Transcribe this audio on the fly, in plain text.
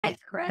Hi,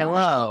 Chris.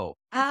 Hello.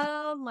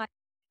 Oh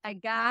my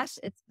gosh,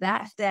 it's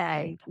that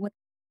day.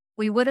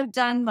 We would have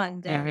done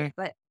Monday,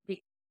 but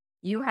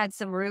you had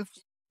some roof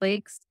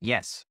leaks.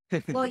 Yes.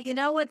 Well, you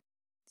know what's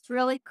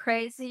really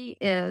crazy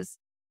is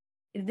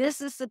this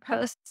is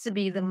supposed to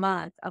be the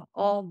month of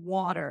all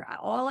water.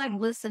 All I've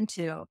listened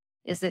to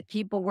is that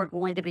people were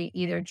going to be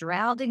either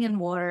drowning in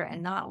water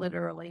and not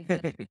literally,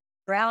 but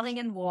drowning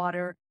in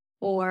water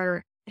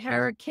or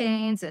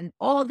hurricanes and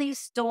all these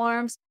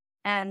storms.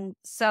 And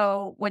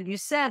so when you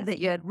said that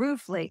you had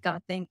roof leak,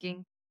 I'm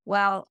thinking,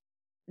 well,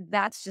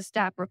 that's just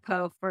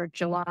apropos for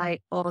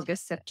July,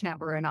 August,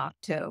 September, and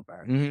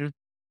October. hmm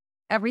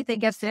Everything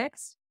gets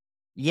fixed.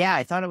 Yeah,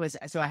 I thought it was.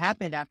 So it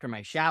happened after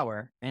my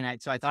shower, and I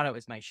thought it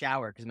was my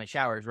shower because my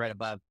shower is right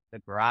above the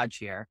garage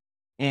here.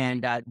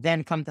 And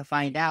then come to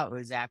find out, it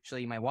was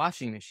actually my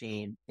washing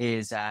machine.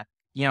 Is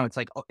it's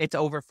like it's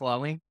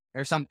overflowing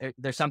or something.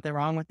 There's something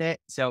wrong with it.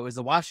 So it was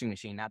the washing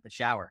machine, not the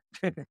shower.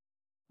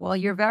 Well,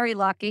 you're very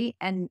lucky,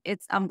 and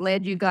I'm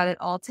glad you got it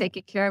all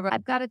taken care of.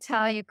 I've got to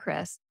tell you,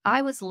 Chris,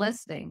 I was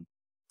listening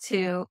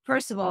to,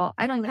 first of all,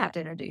 I don't even have to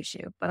introduce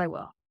you, but I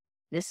will.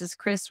 This is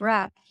Chris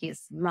Reck.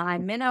 He's my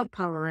Minnow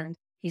pond.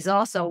 He's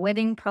also a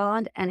wedding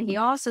pond, and he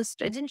also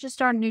didn't you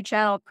start a new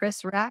channel,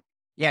 Chris Reck?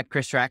 Yeah,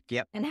 Chris Reck.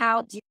 Yep. And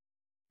how do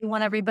you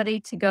want everybody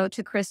to go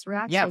to Chris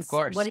Reck? Yeah, of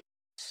course.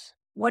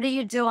 What do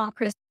you do on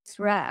Chris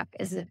Reck?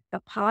 Is it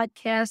a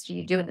podcast? Are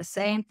you doing the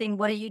same thing?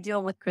 What are you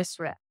doing with Chris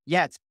Reck?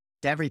 Yeah, it's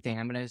everything.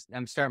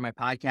 I'm starting my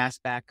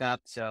podcast back up,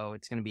 so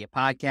it's going to be a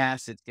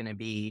podcast. It's going to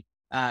be,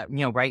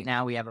 right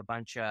now we have a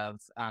bunch of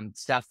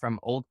stuff from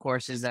old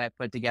courses that I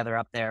put together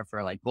up there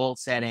for like goal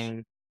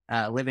setting,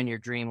 living your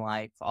dream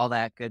life, all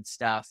that good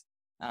stuff.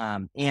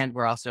 And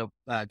we're also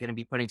going to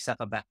be putting stuff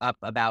up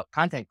about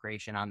content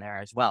creation on there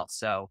as well.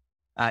 So,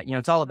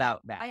 it's all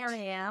about that. I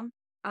already am.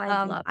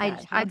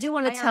 I do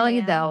want to tell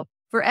you though,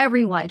 for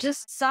everyone,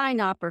 just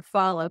sign up or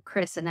follow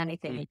Chris in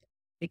anything he does,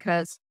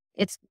 because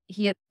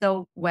he is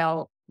so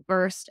well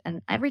versed.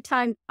 And every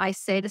time I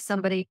say to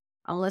somebody,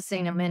 I'm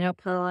listening to Minnow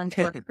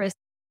or Chris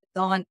is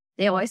on,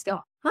 they always go,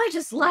 I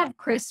just love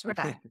Chris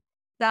Reck.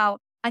 So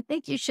I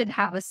think you should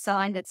have a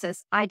sign that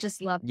says, I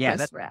just love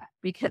Chris Reck,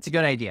 because it's a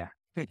good idea.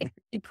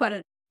 you put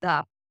it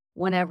up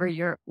whenever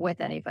you're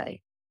with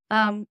anybody.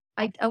 I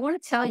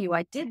want to tell you,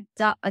 I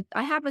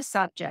have a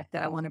subject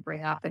that I want to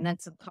bring up, and then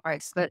some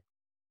cards, but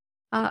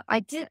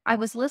I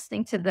was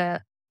listening to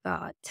the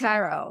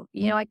tarot.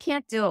 I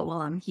can't do it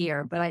while I'm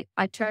here, but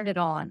I turned it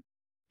on.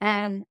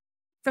 And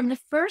from the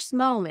first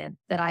moment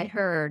that I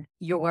heard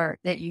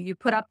that you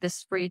put up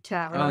this free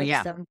tarot, Oh,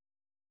 yeah. stuff,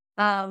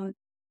 I've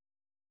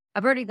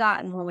already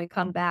gotten, when we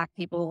come back,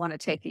 people who want to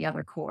take the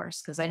other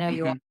course, because I know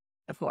you are,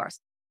 of course.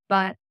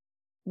 But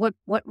what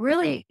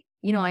really,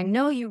 I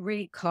know you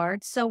read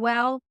cards so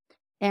well,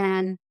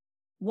 and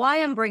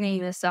why I'm bringing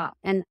this up.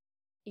 And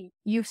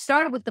you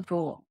started with the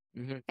Fool.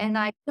 And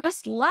I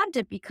just loved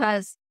it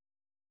because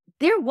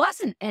there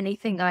wasn't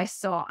anything I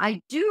saw.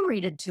 I do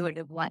read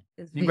intuitive,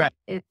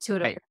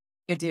 intuitive,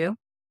 you do.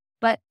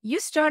 But you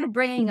started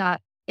bringing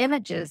up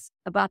images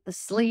about the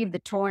sleeve, the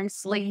torn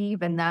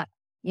sleeve, and that,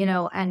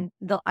 and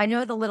I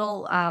know the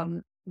little,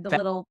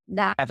 little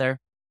Feather.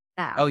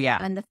 Oh, yeah.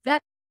 And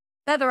the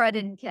feather I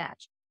didn't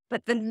catch.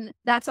 But then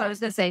that's what I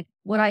was going to say.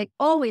 What I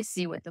always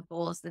see with the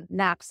Fool is the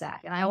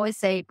knapsack. And I always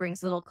say it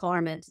brings little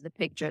karma into the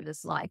picture of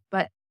this life.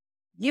 But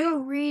you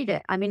read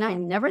it. I mean, I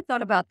never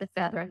thought about the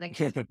feather.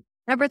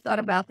 Never thought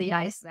about the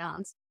ice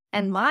mounds.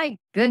 And my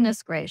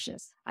goodness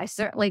gracious, I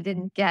certainly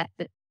didn't get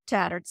the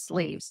tattered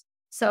sleeves.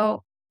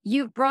 So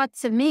you've brought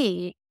to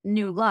me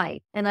new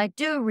light. And I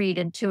do read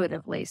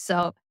intuitively.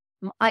 So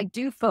I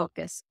do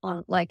focus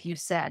on, like you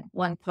said,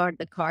 one part of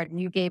the card. And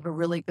you gave a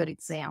really good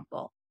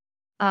example.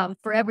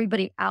 For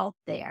everybody out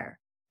there,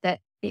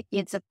 that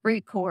it's a free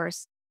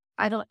course.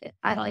 I don't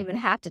even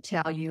have to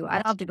tell you. I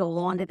don't have to go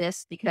on to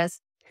this, because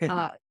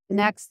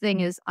next thing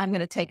is I'm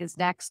going to take his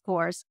next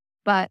course,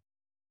 but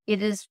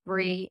it is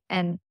free,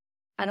 and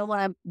I don't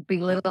want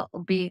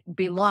to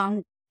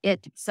belong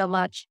it so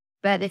much.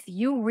 But if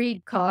you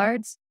read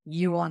cards,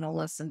 you want to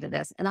listen to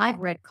this. And I've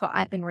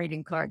been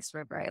reading cards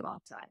for a very long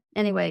time.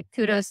 Anyway,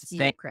 kudos to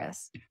you,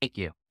 Chris. Thank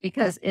you.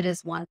 Because it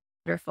is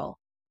wonderful.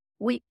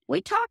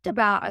 We talked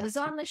about, I was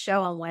on the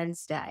show on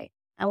Wednesday,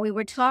 and we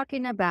were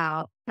talking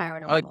about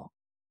paranormal. Oh,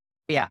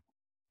 yeah.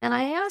 And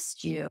I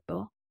asked you,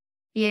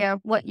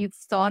 what you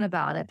thought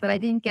about it, but I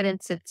didn't get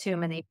into too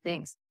many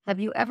things. Have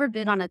you ever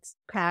been on a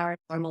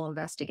paranormal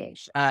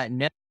investigation?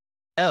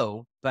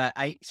 No, but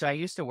I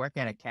used to work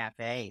at a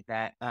cafe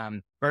that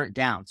burnt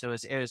down. So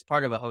it was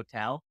part of a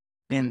hotel.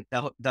 And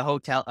the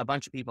hotel, a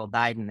bunch of people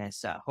died in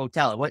this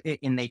hotel.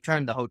 And they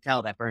turned the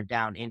hotel that burned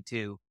down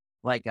into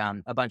like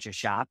a bunch of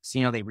shops.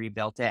 They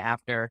rebuilt it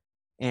after,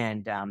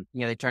 and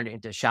they turned it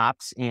into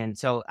shops. And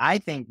so I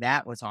think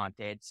that was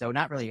haunted. So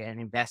not really an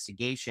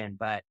investigation,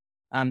 but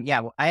I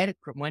had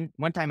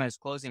one time I was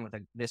closing with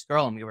this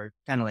girl, and we were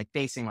kind of like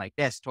facing like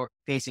this,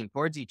 facing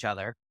towards each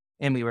other,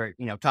 and we were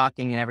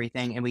talking and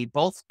everything, and we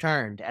both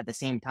turned at the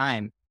same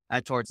time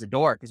towards the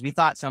door, because we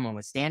thought someone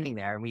was standing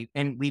there,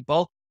 and we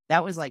both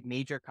that was like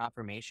major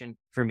confirmation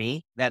for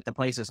me that the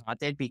place was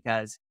haunted,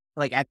 because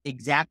like at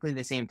exactly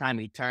the same time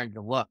we turned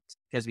and looked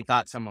because we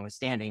thought someone was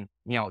standing,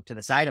 to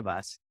the side of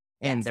us,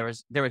 and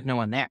Yes. there was no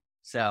one there.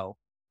 So,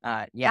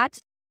 yeah, That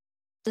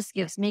just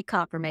gives me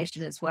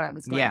confirmation is what I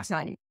was going yeah, to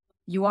tell you.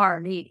 You are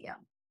a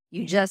medium.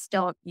 You just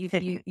don't, you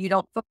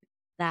don't focus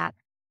on that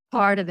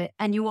part of it.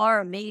 And you are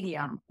a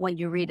medium when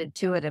you read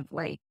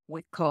intuitively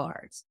with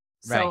cards.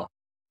 right, So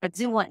I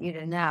do want you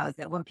to know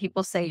that when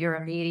people say you're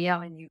a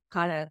medium and you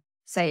kind of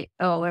say,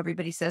 oh,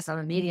 everybody says I'm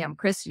a medium,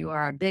 Chris, you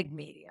are a big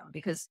medium,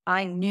 because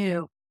I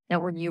knew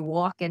that when you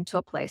walk into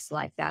a place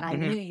like that, I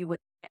hmm knew you would.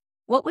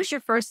 What was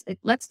your first,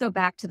 let's go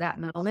back to that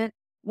moment.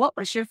 What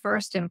was your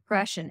first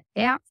impression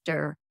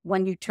after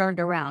when you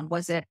turned around?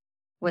 Was it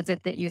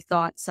that you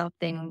thought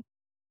something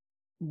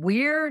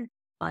weird,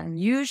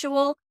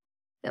 unusual?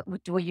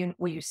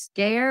 Were you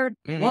scared?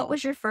 hmm What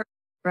was your first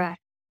impression?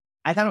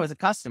 I thought it was a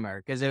customer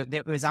because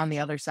it was on the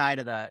other side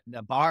of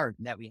the bar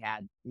that we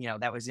had,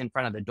 that was in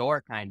front of the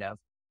door kind of.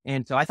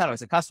 And so I thought it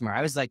was a customer.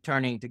 I was like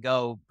turning to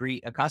go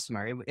greet a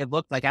customer. It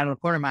looked like out of the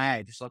corner of my eye,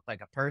 it just looked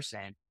like a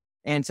person.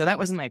 And so that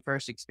wasn't my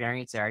first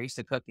experience there. I used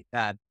to cook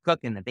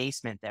in the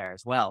basement there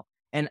as well.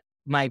 And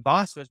my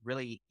boss was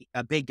really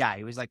a big guy.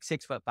 He was like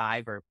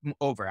 6'5" or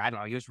over. I don't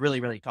know. He was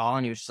really, really tall,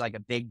 and he was just like a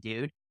big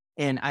dude.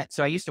 And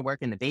so I used to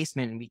work in the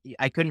basement, and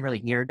I couldn't really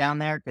hear down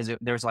there because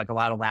there was like a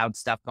lot of loud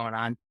stuff going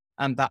on.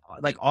 But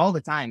like all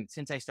the time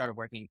since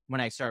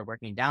when I started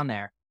working down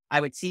there,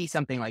 I would see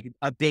something like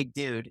a big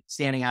dude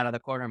standing out of the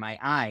corner of my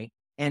eye,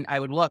 and I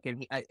would look,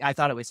 and I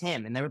thought it was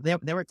him. And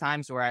there were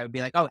times where I would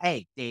be like, "Oh,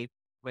 hey, Dave,"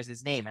 was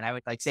his name, and I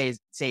would like say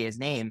his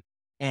name,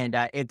 and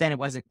then it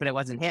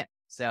wasn't him.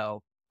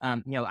 So,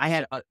 I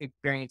had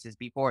experiences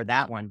before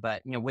that one,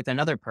 but with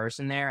another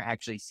person there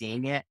actually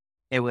seeing it,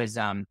 it was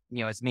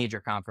it's major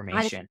I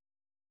confirmation.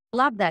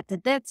 love that.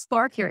 Did that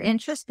spark your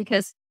interest?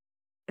 Because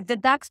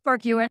did that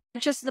spark your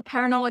interest in the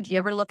paranormal? Did you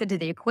ever look into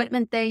the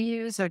equipment they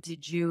use, or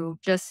did you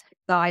just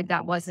decide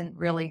that wasn't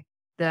really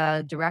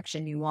the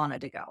direction you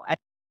wanted to go?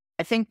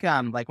 I think,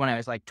 like when I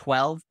was like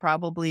 12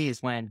 probably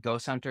is when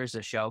Ghost Hunters,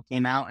 the show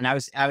came out. And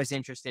I was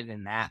interested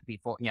in that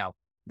before,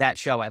 that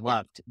show I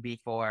loved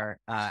before,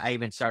 I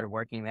even started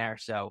working there.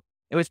 So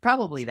it was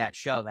probably that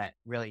show that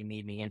really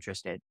made me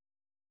interested.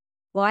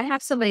 Well, I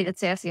have somebody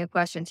that's asking a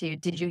question to you.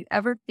 Did you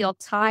ever feel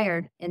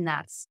tired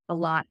a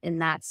lot in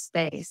that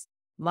space?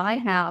 My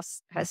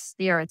house has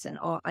spirits and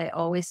I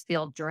always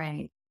feel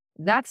drained.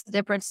 That's a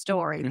different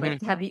story. hmm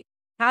But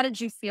how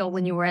did you feel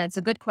when you were in? It's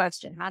a good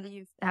question. How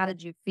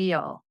did you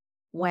feel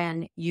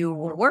when you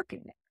were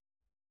working there?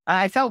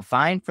 I felt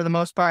fine for the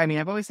most part. I mean,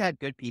 I've always had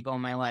good people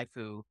in my life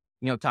who,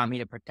 taught me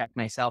to protect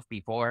myself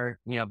before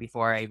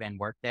I even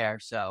worked there.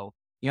 So,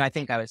 I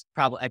think I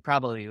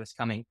probably was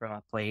coming from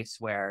a place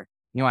where,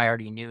 I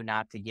already knew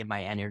not to give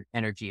my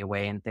energy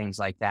away and things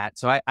like that.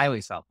 So I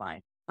always felt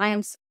fine. I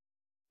am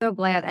so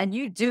glad. And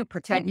you do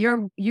protect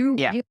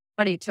Yeah.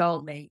 somebody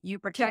told me you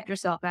protect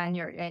yourself and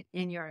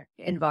in your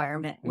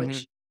environment, hmm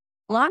which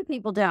a lot of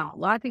people don't. A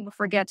lot of people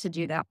forget to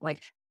do that.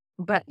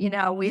 But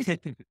we,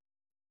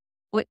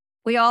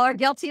 we all are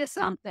guilty of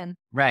something.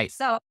 right.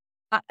 So,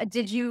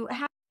 did you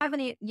have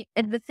any?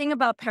 And the thing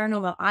about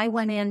paranormal, I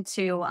went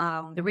into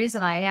the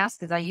reason I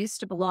asked is I used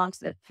to belong to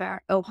the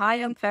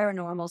Ohio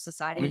Paranormal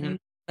Society hmm and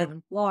live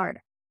in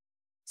Florida,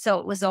 so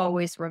it was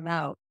always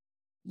remote.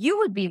 You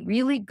would be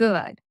really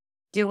good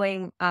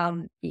doing.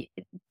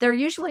 They're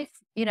usually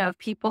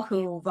people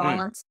who mm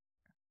volunteer,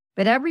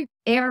 but every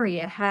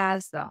area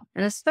has them,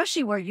 and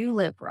especially where you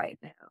live right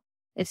now.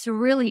 It's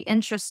really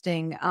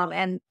interesting,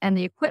 and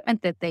the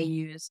equipment that they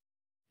use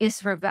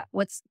is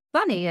what's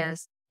funny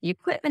is the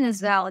equipment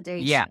is Yeah.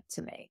 validation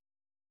to me.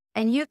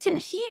 And you can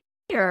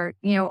hear,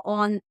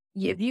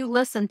 if you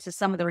listen to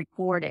some of the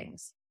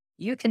recordings,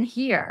 you can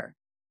hear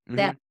hmm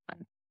that.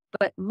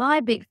 But my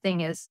big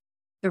thing is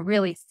to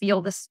really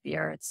feel the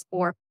spirits,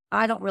 or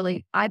I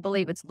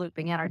believe it's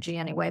looping energy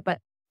anyway, but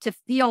to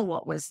feel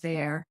what was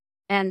there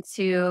and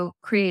to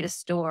create a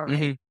story.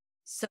 hmm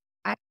So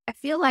I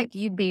feel like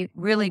you'd be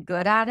really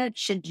good at it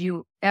should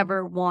you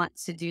ever want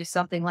to do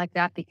something like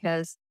that,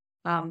 because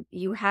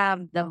you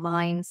have the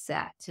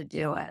mindset to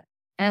do it.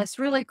 And it's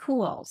really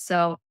cool.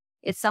 So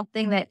it's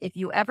something that if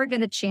you ever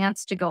get a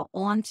chance to go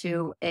on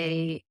to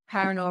a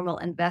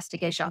paranormal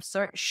investigation,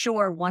 I'm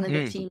sure one of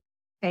the mm teams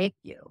take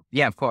you.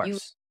 Yeah, of You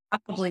course.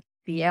 probably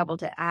be able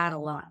to add a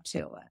lot to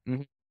it.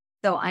 Mhm.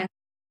 So I'm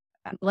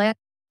glad.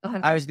 Go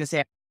ahead. I was gonna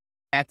say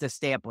I have to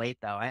stay up late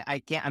though. I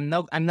can't.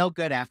 I'm no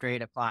good after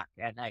 8 o'clock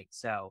at night.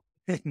 So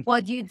Well,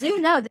 you do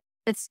know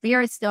that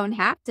spirits don't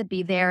have to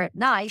be there at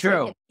night. They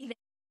true. can be there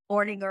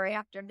morning or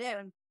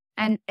afternoon.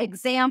 An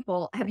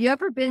example, have you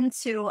ever been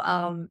to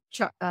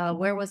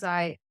where was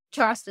I?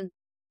 Charleston.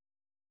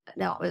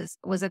 No,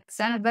 was it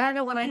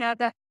Savannah when I had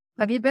that?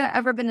 Have you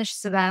ever been to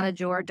Savannah,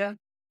 Georgia?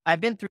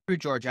 I've been through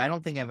Georgia. I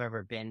don't think I've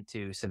ever been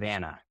to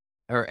Savannah,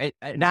 or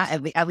not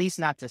at least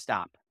not to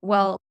stop.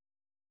 Well,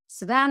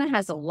 Savannah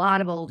has a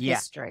lot of old Yeah.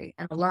 history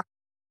and a lot.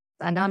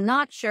 And I'm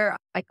not sure.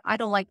 I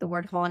don't like the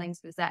word hauntings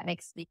because that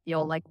makes me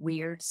feel like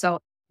weird. So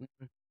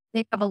Mhm.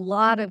 they have a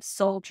lot of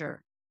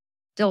soldier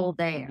still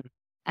there, Mhm.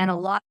 and a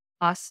lot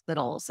of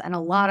hospitals, and a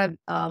lot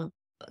of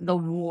the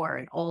war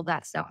and all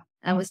that stuff.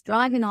 And I was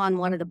driving on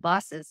one of the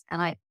buses,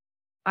 and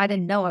I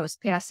didn't know I was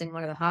passing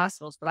one of the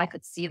hospitals, but I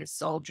could see the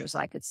soldiers.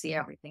 I could see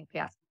everything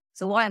pass.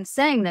 So why I'm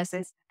saying this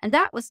is, and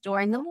that was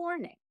during the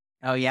morning.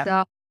 Oh, yeah.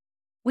 So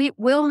we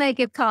will make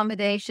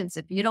accommodations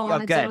if you don't Oh,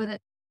 want to do good.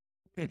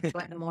 it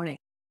in the morning.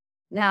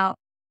 Now,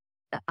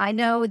 I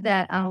know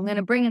that I'm going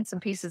to bring in some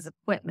pieces of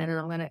equipment,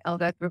 and I'll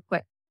go through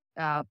quick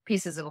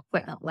pieces of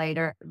equipment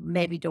later,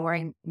 maybe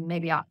during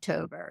maybe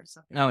October or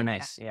something Oh, like that.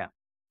 nice. Yeah.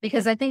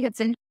 Because I think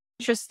it's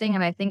interesting,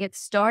 and I think it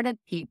started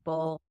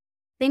people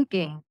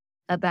thinking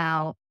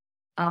about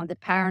the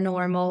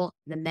paranormal,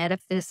 the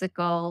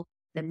metaphysical,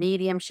 the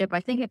mediumship. I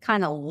think it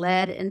kind of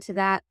led into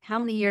that. How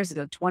many years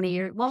ago? 20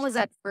 years? When was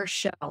that first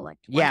show? Like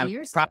 20 Yeah.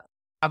 years ago.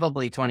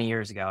 Probably 20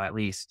 years ago, at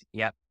least.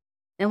 Yep.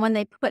 And when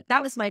they put,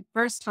 that was my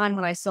first time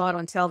when I saw it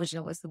on television.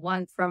 It was the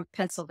one from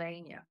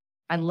Pennsylvania.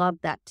 I loved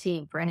that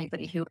team for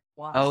anybody who Oh,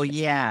 watched it.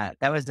 yeah.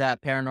 That was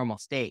Paranormal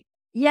State.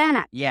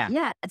 Yeah. Yeah.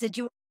 Yeah. Did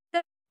you?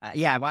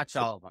 Yeah, I watched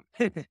all of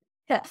them.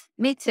 Yeah,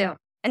 me too.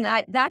 And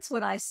that's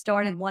when I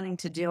started wanting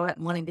to do it,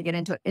 wanting to get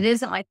into it. It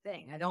isn't my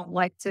thing. I don't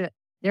like to,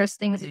 there's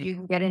things that you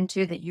can get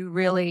into that you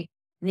really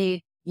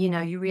need,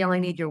 you really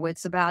need your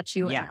wits about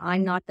you. Yeah. And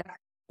I'm not that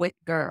wit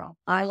girl.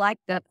 I like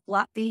the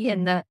fluffy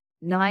and the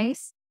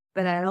nice,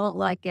 but I don't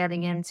like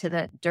getting into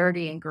the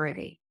dirty and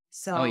gritty.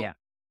 So, Oh, yeah.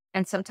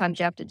 and sometimes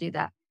you have to do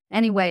that.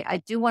 Anyway, I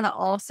do want to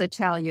also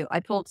tell you, I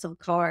pulled some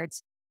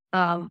cards.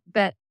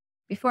 But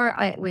before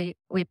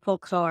we pull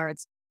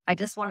cards, I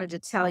just wanted to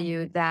tell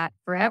you that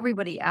for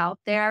everybody out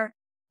there,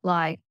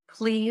 like,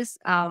 please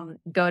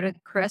go to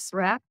Chris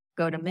Reck,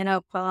 go to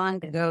Minnow,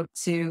 go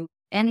to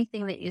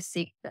anything that you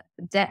see.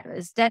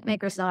 Is DENT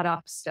Makers not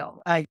up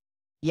still?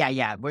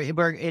 Yeah.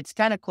 It's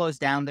kind of closed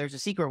down. There's a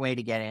secret way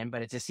to get in,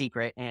 but it's a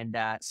secret. And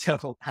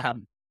so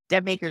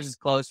DENT Makers is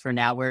closed for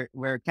now.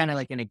 We're kind of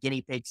like in a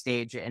guinea pig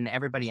stage, and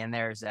everybody in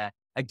there is a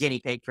guinea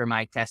pig for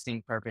my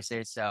testing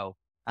purposes. So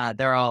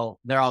they're all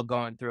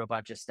going through a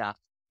bunch of stuff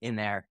in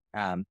there.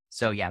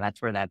 So yeah,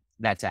 that's where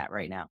that's at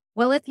right now.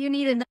 Well, if you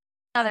need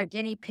another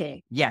guinea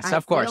pig. Yes,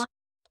 of course.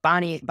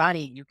 Bonnie,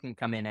 you can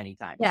come in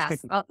anytime.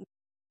 Yes.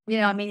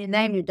 You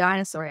name your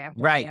dinosaur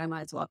after Right. me, I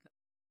might as well.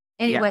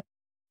 Anyway,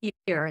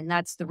 here, and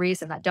that's the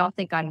reason. I don't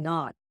think I'm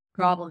not.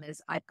 Problem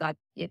is, I've got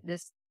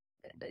this,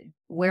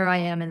 where I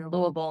am in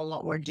Louisville and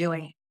what we're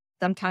doing.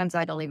 Sometimes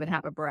I don't even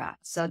have a breath.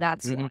 So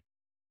that's why.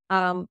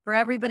 For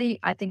everybody,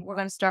 I think we're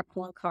going to start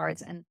pulling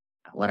cards. And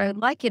what I'd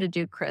like you to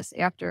do, Chris,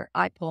 after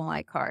I pull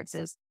my cards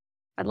is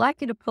I'd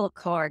like you to pull a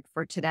card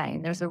for today.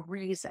 And there's a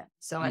reason.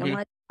 So I don't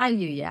want to tell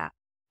you yet,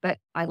 but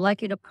I'd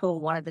like you to pull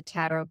one of the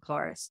tarot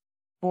cards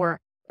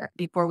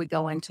before we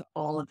go into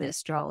all of the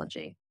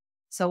astrology.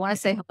 So I want to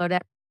say hello to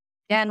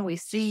again. We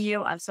see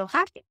you. I'm so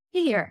happy to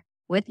be here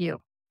with you.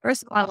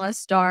 First of all, I want to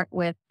start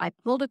with, I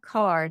pulled a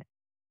card,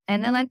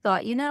 and then I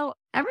thought,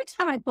 every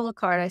time I pull a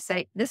card, I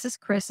say, this is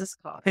Chris's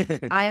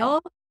card. I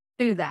always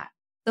do that.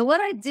 So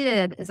what I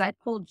did is I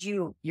pulled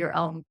you your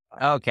own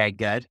card. Okay,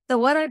 good. So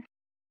what I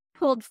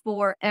pulled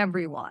for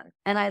everyone,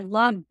 and I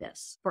love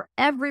this for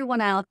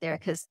everyone out there,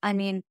 because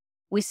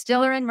we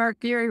still are in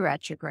Mercury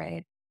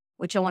retrograde,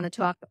 which I want to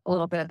talk a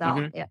little bit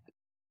about.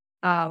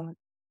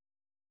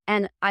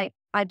 And I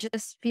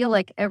just feel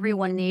like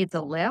everyone needs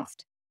a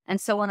lift. And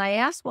so when I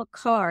asked what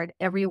card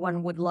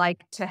everyone would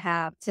like to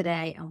have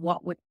today and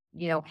what would,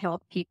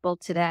 help people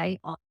today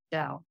on the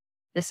show,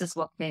 this is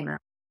what came out.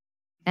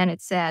 And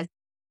it says,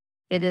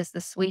 it is the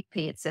sweet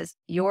pea. It says,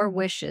 your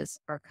wishes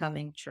are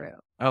coming true.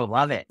 Oh,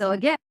 love it. So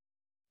again,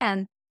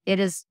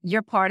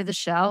 you're part of the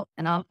show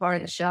and I'm part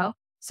of the show.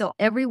 So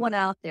everyone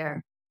out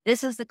there,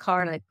 this is the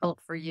card I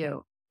pulled for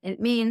you. It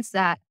means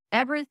that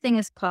everything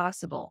is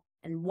possible,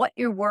 and what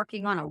you're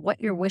working on, or what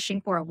you're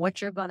wishing for, and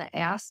what you're going to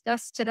ask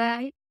us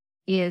today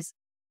is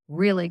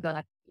really going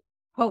to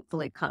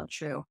hopefully come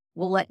true.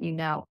 We'll let you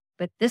know.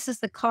 But this is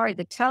the card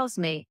that tells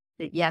me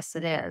that yes,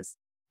 it is.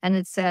 And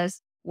it says,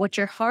 what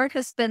your heart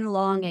has been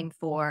longing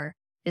for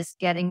is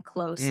getting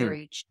closer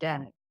each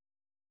day.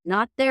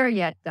 Not there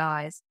yet,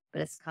 guys,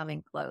 but it's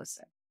coming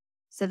closer.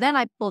 So then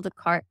I pulled a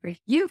card for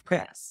you,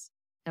 Chris.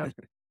 And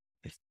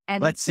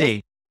let's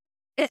see.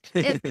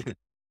 It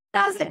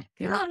doesn't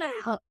come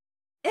out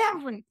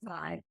every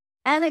time.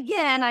 And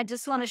again, I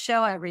just want to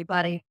show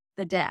everybody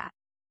the deck.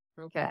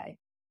 Okay.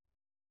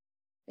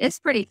 It's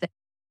pretty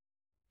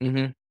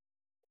thick.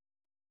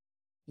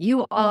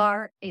 You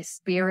are a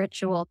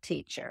spiritual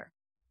teacher.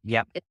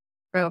 Yep. It's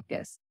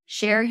focus.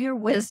 Share your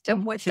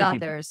wisdom with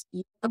others.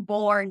 You're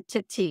born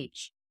to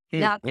teach.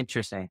 Now,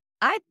 interesting.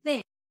 I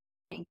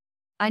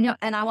know,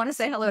 and I want to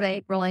say hello to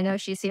April. I know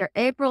she's here.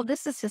 April,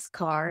 this is his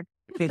card.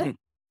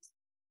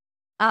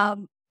 I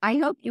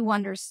hope you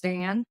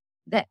understand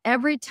that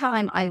every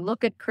time I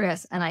look at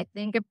Chris and I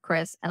think of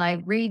Chris and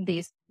I read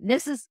these,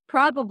 this is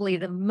probably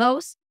the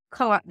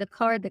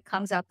card that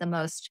comes out the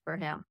most for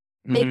him.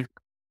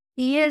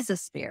 He is a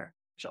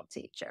spiritual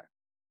teacher.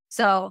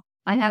 So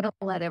I had to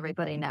let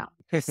everybody know.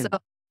 So go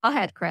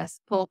ahead, Chris,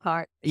 pull a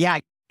card. Yeah,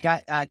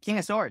 got King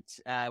of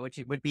Swords, which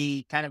would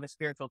be kind of a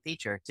spiritual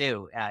teacher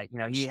too.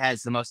 He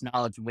has the most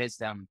knowledge and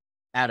wisdom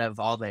out of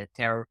all the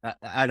tarot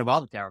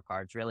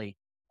cards, really.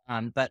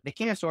 But the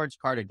King of Swords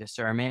card of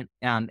discernment.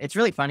 It's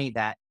really funny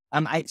that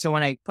so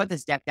when I put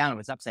this deck down, it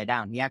was upside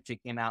down. He actually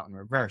came out in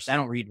reverse. I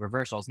don't read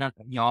reversals. None,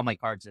 all my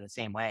cards are the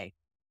same way.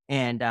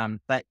 And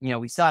but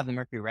we still have the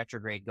Mercury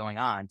retrograde going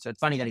on, so it's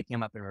funny that he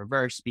came up in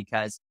reverse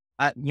because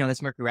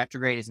this Mercury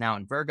retrograde is now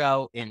in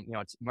Virgo, and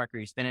it's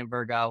Mercury spin in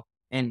Virgo,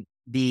 and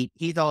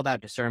he's all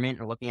about discernment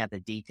and looking at the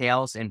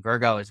details, and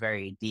Virgo is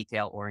very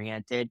detail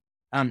oriented.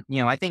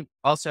 I think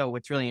also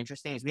what's really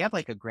interesting is we have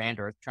like a grand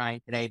Earth trine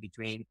today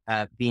between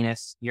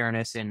Venus,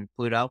 Uranus, and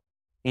Pluto,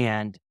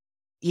 and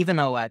even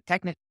though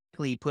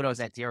technically Pluto's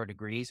at 0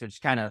 degrees, which is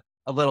kind of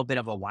a little bit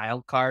of a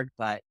wild card,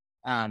 but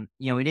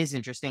it is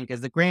interesting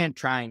because the grand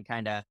trine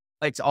kind of,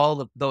 it's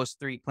all of those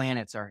three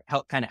planets are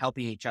kind of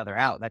helping each other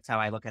out. That's how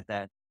I look at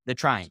the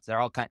trines.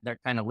 They're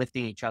kind of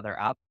lifting each other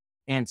up.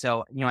 And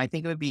so, I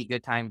think it would be a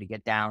good time to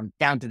get down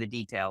to the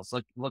details.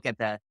 Look at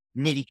the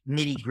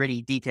nitty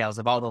gritty details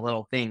of all the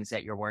little things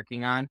that you're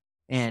working on.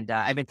 And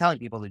I've been telling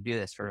people to do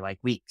this for like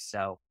weeks.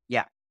 So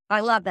yeah.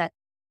 I love that.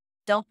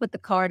 Don't put the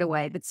card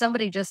away. But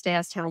somebody just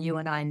asked how you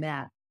and I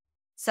met.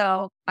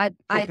 So I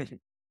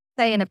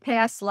say in a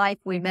past life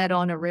we met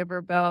on a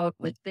riverboat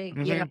with big,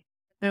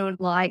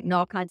 moonlight and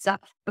all kinds of stuff.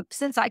 But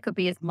since I could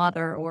be his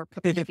mother or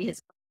could be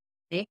his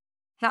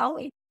how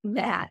we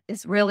met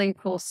is really a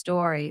cool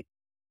story.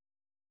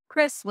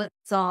 Chris was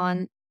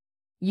on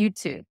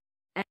YouTube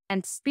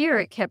and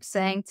Spirit kept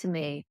saying to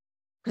me,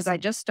 because I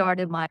just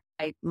started my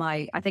I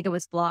think it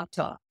was Blog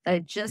Talk. I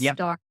just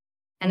started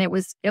and it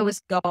was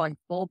going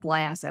full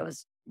blast. I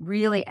was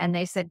really, and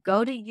they said,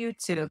 go to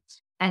YouTube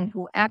and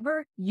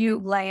whoever you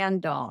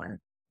land on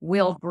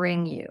will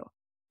bring you.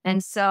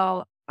 And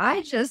so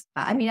I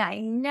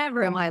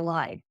never in my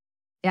life,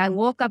 I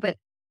woke up at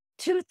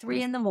 2,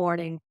 3 in the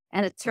morning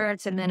and it turned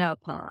to Minnow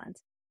Pond.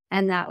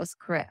 And that was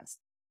Chris.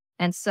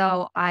 And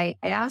so I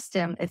asked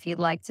him if he'd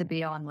like to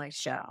be on my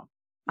show.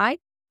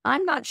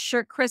 I'm not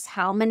sure, Chris,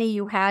 how many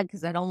you had,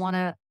 because I don't want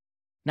to.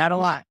 Not a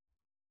lot.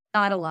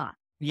 Not a lot.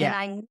 Yeah. And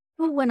I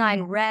knew when I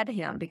read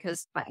him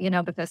because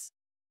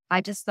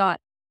I just thought,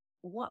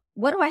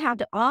 what do I have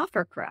to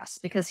offer Chris?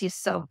 Because he's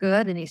so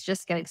good and he's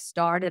just getting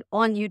started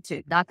on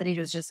YouTube. Not that he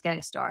was just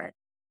getting started.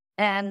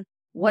 And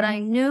what I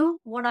knew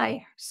when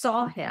I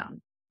saw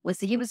him was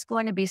that he was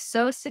going to be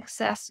so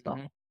successful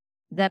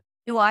that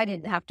I knew I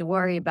didn't have to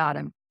worry about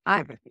him.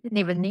 I didn't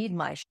even need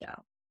my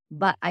show,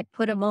 but I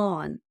put him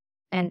on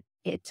and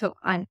it took,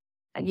 I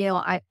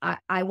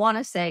want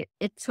to say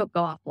it took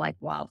off like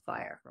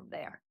wildfire from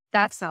there.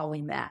 That's how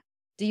we met.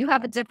 Do you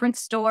have a different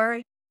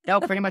story? No,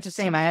 pretty much the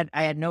same. I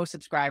had no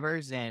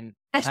subscribers, and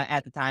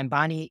at the time,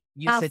 Bonnie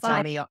used to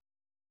tell me,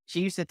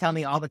 she used to tell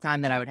me all the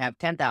time that I would have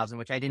 10,000,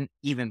 which I didn't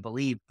even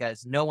believe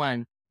because no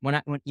one,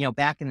 when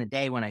back in the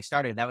day when I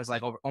started, that was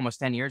like almost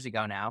 10 years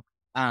ago now.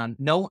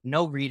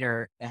 No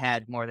reader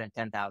had more than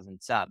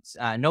 10,000 subs.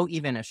 No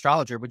even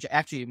astrologer, which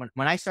actually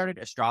when I started,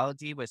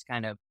 astrology was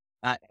kind of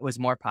was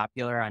more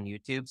popular on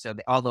YouTube. So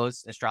all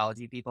those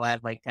astrology people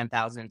had like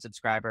 10,000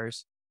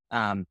 subscribers.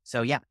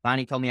 So yeah,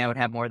 Bonnie told me I would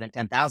have more than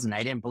 10,000.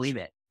 I didn't believe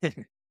it.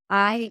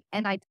 I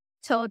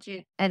told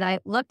you, and I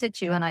looked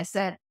at you and I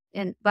said,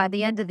 and by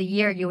the end of the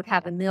year, you would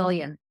have 1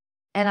 million.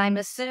 And I'm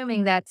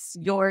assuming that's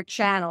your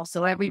channel.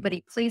 So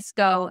everybody, please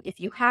go.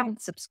 If you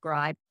haven't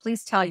subscribed,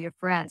 please tell your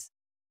friends.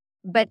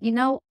 But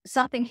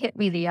something hit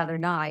me the other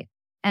night.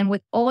 And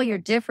with all your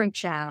different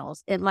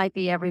channels, it might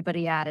be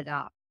everybody added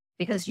up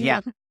because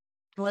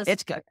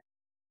it's good.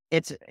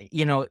 It's,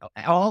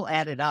 all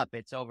added up.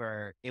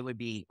 It would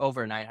be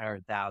over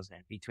 900,000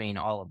 between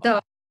all of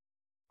them.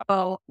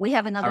 So we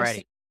have another.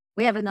 Already.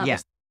 We have another. Yeah.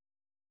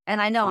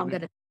 And I know I'm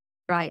going to,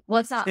 right.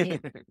 Well, it's not me.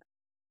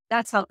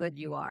 That's how good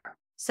you are.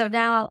 So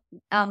now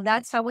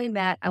that's how we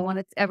met. I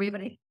wanted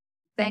everybody,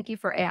 thank you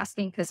for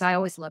asking because I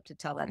always love to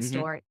tell that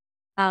story.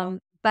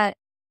 But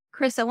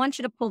Chris, I want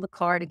you to pull the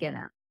card again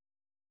out.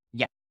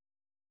 Yeah.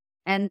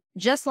 And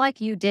just like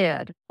you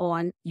did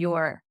on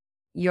your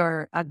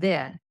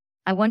vid,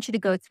 I want you to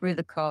go through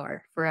the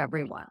card for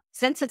everyone,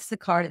 since it's the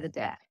card of the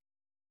day.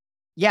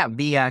 Yeah,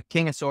 the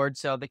King of Swords.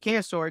 So the King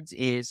of Swords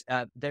is,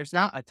 there's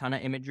not a ton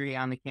of imagery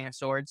on the King of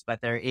Swords, but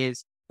there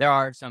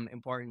are some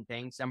important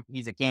things.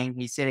 He's a king.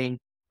 He's sitting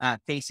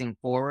facing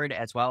forward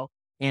as well.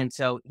 And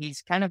so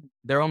he's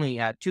there are only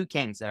 2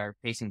 kings that are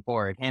facing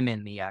forward, him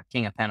and the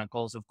King of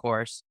Pentacles, of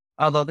course.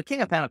 Although the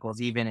King of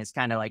Pentacles even is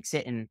kind of like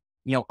sitting,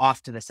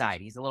 off to the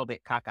side. He's a little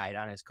bit cockeyed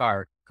on his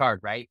card,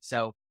 right?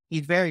 So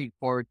he's very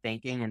forward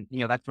thinking. And,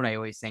 that's what I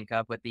always think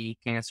of with the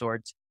King of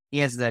Swords. He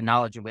has the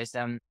knowledge and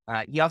wisdom.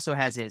 He also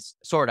has his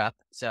sword up.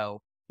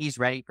 So he's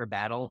ready for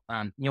battle.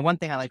 One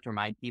thing I like to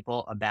remind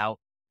people about,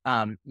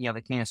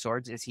 the King of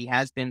Swords is he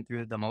has been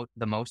through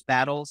the most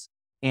battles.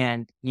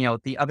 And,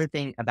 the other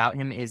thing about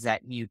him is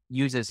that he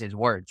uses his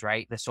words,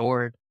 right? The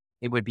sword,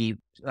 it would be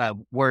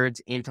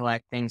words,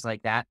 intellect, things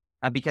like that,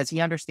 because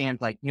he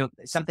understands,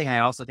 something I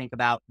also think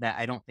about that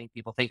I don't think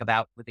people think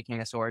about with the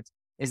King of Swords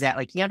is that,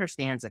 he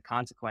understands the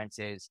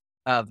consequences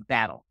of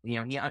battle.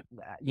 A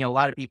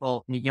lot of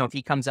people, if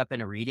he comes up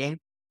in a reading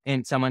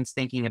and someone's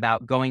thinking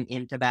about going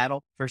into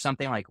battle for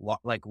something like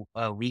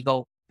a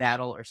legal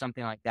battle or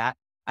something like that,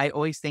 I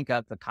always think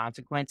of the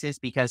consequences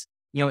because,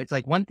 it's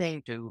like one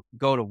thing to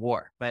go to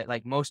war, but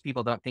like most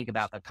people don't think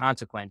about the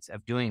consequence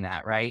of doing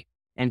that. Right.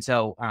 And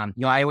so,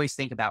 I always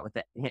think about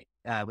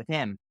with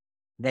him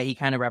that he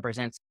kind of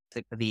represents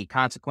the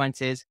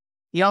consequences.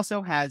 He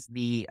also has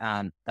the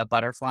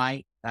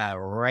butterfly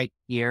right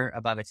here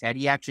above his head.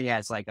 He actually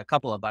has like a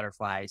couple of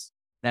butterflies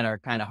that are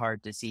kind of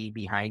hard to see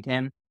behind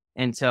him.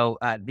 And so,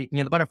 the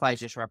butterflies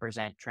just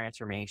represent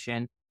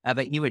transformation.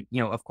 But he would,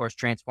 of course,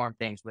 transform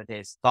things with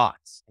his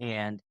thoughts,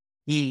 and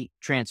he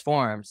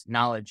transforms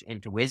knowledge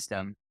into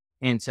wisdom.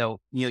 And so,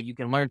 you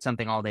can learn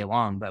something all day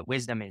long, but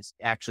wisdom is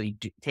actually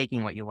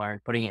taking what you learn,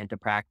 putting it into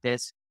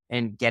practice,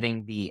 and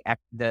getting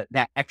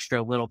that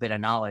extra little bit of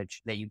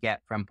knowledge that you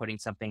get from putting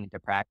something into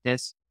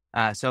practice.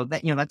 So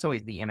that, that's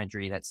always the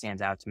imagery that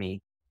stands out to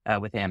me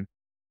with him.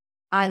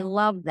 I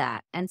love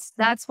that. And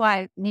that's why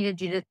I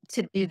needed you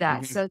to do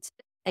that. Mhm. So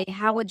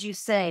how would you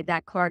say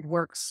that card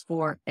works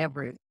for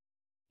everyone?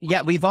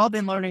 Yeah, we've all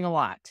been learning a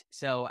lot.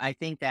 So I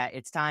think that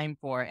it's time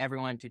for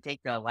everyone to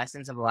take the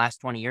lessons of the last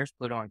 20 years,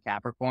 Pluto and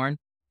Capricorn,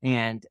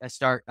 and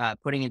start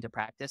putting into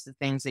practice the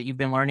things that you've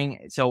been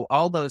learning. So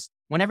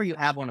whenever you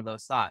have one of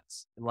those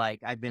thoughts, like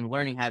I've been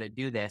learning how to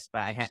do this,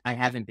 but I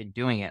haven't been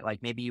doing it.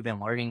 Like maybe you've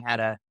been learning how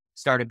to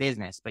start a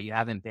business, but you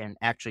haven't been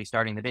actually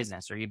starting the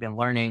business, or you've been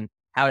learning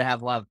how to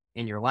have love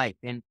in your life.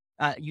 And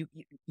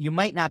you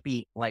might not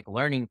be like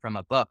learning from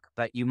a book,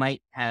 but you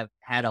might have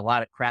had a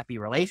lot of crappy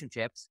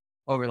relationships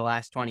over the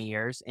last 20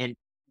 years. And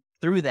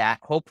through that,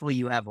 hopefully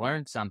you have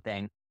learned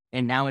something.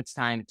 And now it's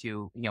time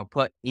to,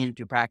 put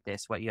into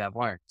practice what you have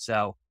learned.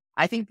 So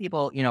I think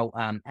people,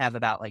 have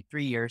about like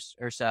 3 years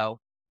or so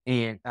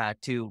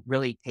to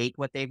really take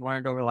what they've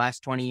learned over the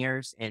last 20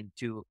 years and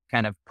to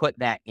kind of put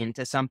that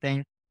into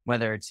something,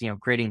 whether it's,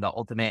 creating the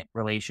ultimate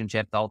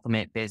relationship, the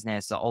ultimate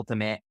business, the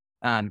ultimate,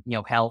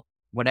 health,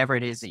 whatever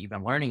it is that you've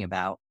been learning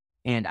about.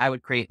 And I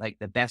would create like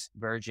the best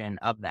version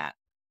of that.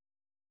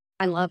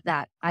 I love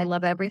that. I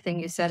love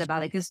everything you said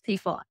about it because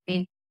people,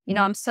 I mean,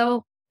 I'm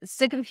so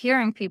sick of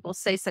hearing people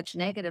say such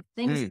negative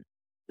things,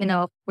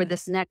 Mm. For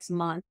this next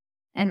month.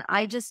 And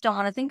I just don't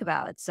want to think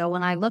about it. So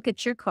when I look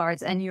at your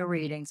cards and your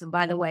readings, and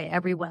by the way,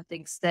 everyone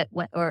thinks that,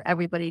 or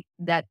everybody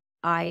that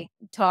I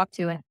talk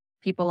to and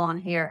people on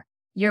here,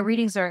 your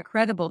readings are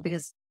incredible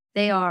because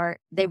they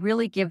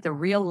really give the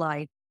real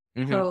life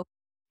Hmm. hope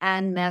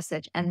and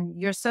message. And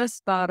you're so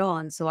spot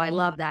on. So I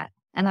love that.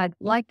 And I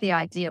like the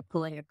idea of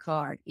pulling a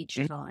card each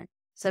time.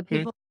 So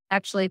people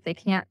actually, if they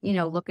can't,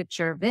 look at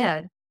your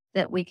vid,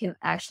 that we can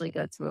actually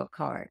go through a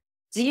card.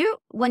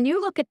 When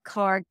you look at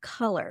card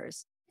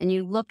colors and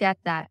you look at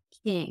that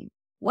king,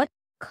 what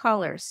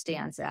color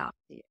stands out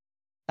to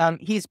you?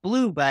 He's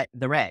blue, but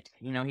the red,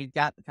 he's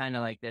got kind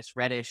of like this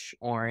reddish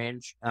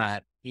orange,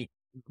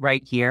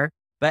 right here,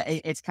 but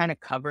it's kind of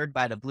covered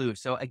by the blue.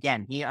 So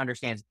again, he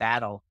understands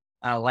battle.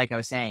 Like I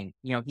was saying,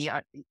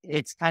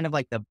 it's kind of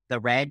like the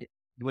red,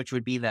 which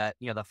would be the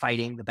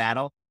fighting, the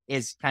battle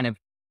is kind of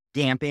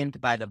dampened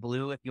by the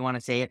blue, if you want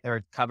to say it,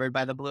 or covered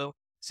by the blue.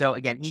 So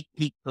again,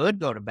 he could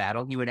go to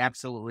battle. He would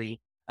absolutely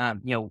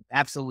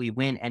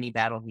win any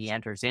battle he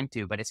enters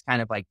into, but it's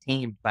kind of like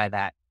tamed by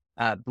that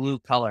blue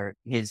color,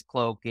 his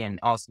cloak, and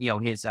also,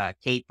 his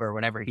cape or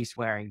whatever he's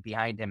wearing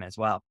behind him as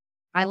well.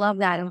 I love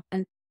that.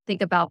 And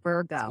think about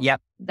Virgo.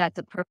 Yep. That's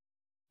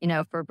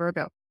for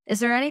Virgo. Is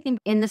there anything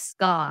in the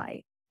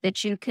sky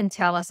that you can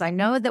tell us? I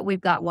know that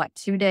we've got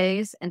 2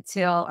 days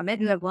until, or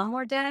maybe we have one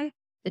more day,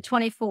 the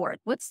 24th.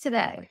 What's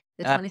today?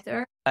 The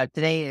 23rd?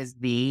 Today is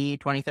the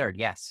 23rd.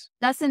 Yes.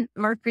 Doesn't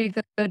Mercury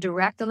go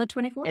direct on the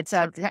 24th? It's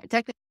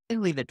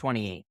technically the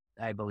 28th,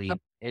 I believe,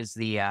 is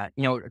the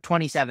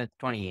 27th,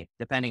 28th,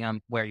 depending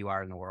on where you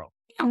are in the world.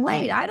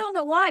 Wait, I don't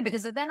know why,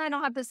 because then I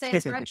don't have to say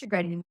it's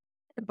retrograde.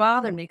 It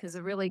bothered me because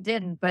it really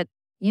didn't. But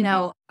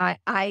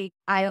I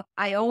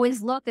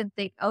always look and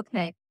think,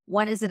 okay,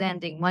 when is it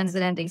ending? When's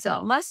it ending? So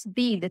it must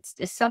be that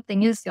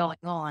something is going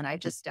on. I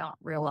just don't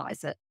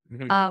realize it.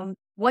 Mhm.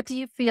 What do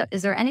you feel?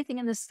 Is there anything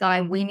in the sky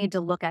we need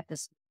to look at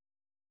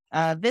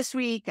This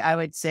week, I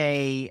would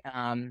say,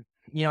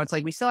 it's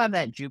like we still have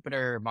that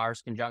Jupiter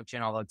Mars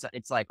conjunction, although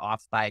it's like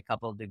off by a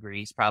couple of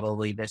degrees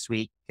probably this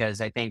week,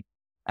 because I think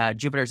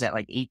Jupiter's at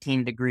like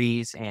 18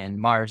 degrees and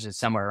Mars is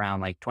somewhere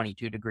around like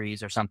 22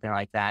 degrees or something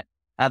like that.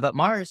 But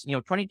Mars,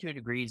 22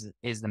 degrees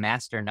is the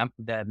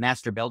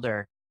master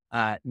builder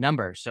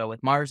number. So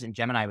with Mars and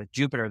Gemini, with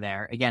Jupiter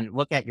there, again,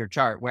 look at your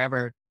chart,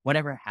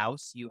 whatever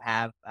house you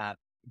have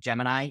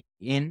Gemini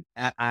in,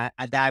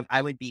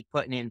 I would be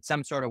putting in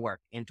some sort of work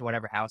into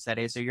whatever house that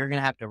is. So you're going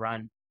to have to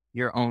run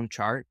your own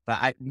chart.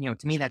 But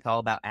to me, that's all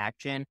about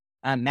action.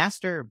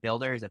 Master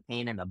builder is a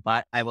pain in the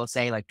butt. I will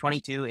say like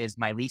 22 is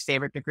my least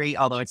favorite degree,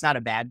 although it's not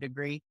a bad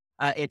degree.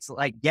 It's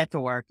like get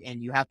to work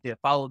and you have to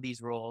follow these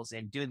rules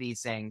and do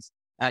these things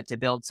to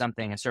build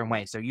something a certain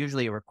way. So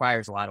usually it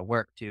requires a lot of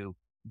work to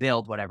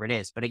build whatever it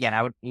is. But again,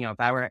 I would,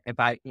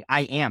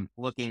 I am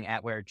looking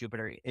at where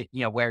Jupiter,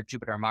 where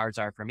Jupiter and Mars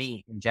are for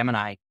me in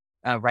Gemini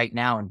right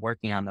now and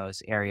working on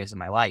those areas of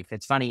my life.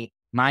 It's funny.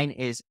 Mine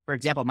is, for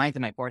example, mine's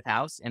in my 4th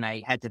house and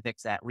I had to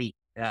fix that leak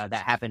that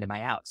happened in my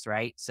house.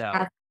 Right. So,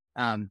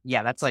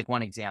 yeah, that's like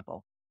one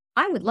example.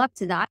 I would love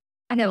to not.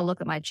 I got to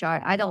look at my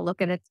chart. I don't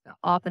look at it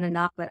often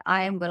enough, but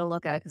I am going to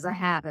look at it because I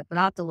have it, but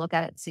I'll have to look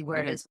at it and see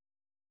where it is.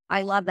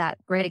 I love that.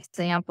 Great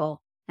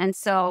example. And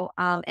so,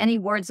 any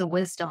words of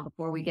wisdom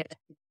before we get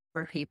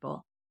for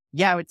people?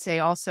 Yeah, I would say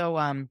also,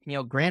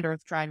 grand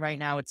Earth trine right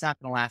now, it's not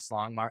going to last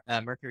long.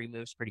 Mercury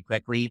moves pretty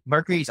quickly.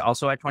 Mercury's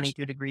also at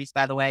 22 degrees,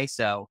 by the way.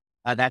 So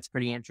that's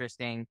pretty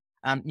interesting.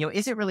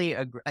 Is it really,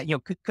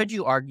 could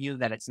you argue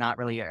that it's not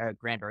really a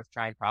grand Earth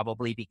trine?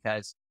 Probably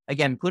because,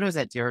 again, Pluto's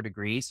at 0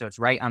 degrees. So it's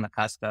right on the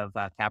cusp of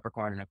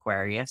Capricorn and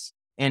Aquarius.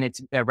 And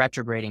it's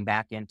retrograding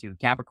back into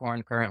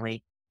Capricorn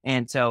currently.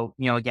 And so,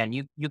 again,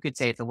 you could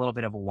say it's a little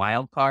bit of a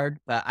wild card,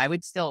 but I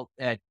would still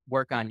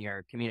work on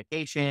your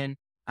communication.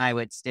 I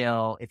would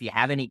still, if you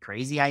have any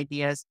crazy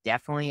ideas,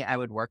 definitely I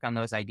would work on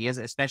those ideas,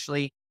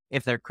 especially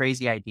if they're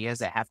crazy ideas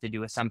that have to do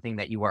with something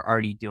that you were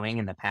already doing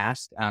in the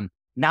past.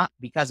 Not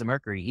because of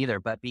Mercury either,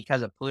 but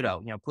because of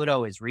Pluto.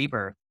 Pluto is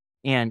rebirth.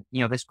 And,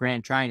 this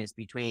grand trine is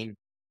between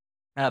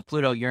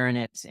Pluto,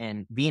 Uranus,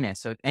 and Venus.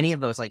 So if any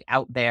of those like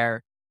out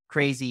there,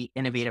 crazy,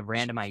 innovative,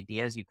 random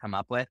ideas you come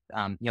up with,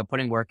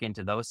 putting work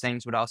into those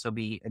things would also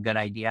be a good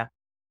idea.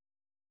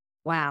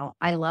 Wow.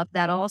 I love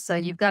that. Also,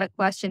 you've got a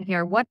question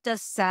here. What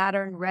does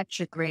Saturn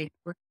retrograde?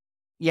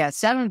 Yeah,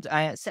 Saturn.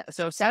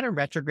 So Saturn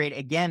retrograde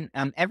again.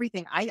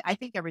 Everything. I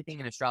think everything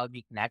in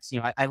astrology connects.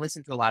 I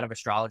listen to a lot of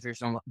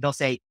astrologers, and they'll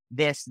say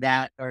this,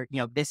 that, or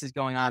this is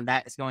going on,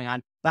 that is going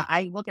on. But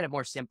I look at it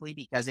more simply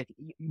because if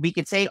we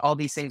could say all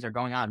these things are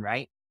going on,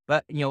 right?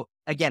 But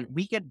again,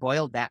 we could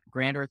boil that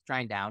grand Earth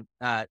trine down.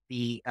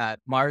 The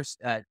Mars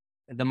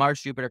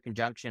Jupiter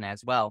conjunction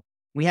as well.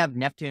 We have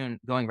Neptune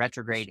going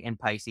retrograde in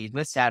Pisces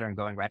with Saturn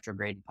going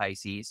retrograde in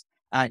Pisces.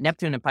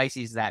 Neptune and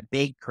Pisces is that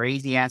big,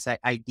 crazy ass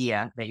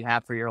idea that you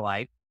have for your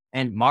life.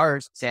 And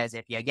Mars says,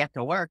 if you get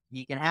to work,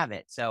 you can have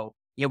it. So,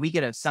 we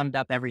could have summed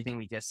up everything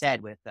we just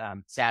said with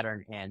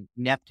Saturn and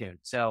Neptune.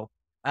 So,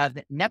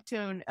 the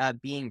Neptune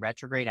being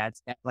retrograde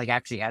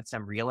actually adds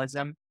some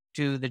realism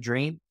to the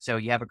dream. So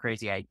you have a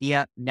crazy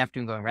idea.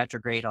 Neptune going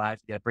retrograde allows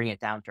you to bring it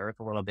down to earth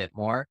a little bit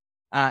more.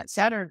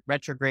 Saturn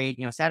retrograde,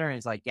 Saturn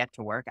is like get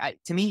to work.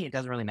 To me, it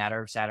doesn't really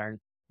matter if Saturn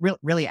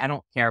really, I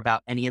don't care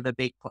about any of the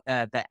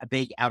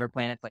big outer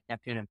planets like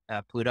Neptune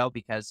and Pluto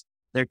because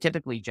they're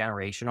typically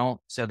generational.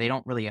 So they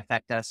don't really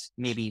affect us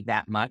maybe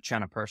that much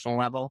on a personal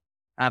level.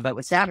 But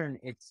with Saturn,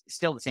 it's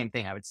still the same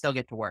thing. I would still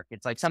get to work.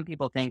 It's like some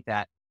people think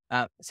that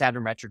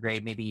Saturn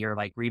retrograde, maybe you're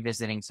like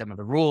revisiting some of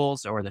the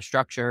rules or the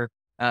structure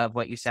of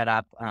what you set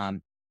up.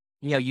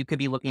 You could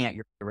be looking at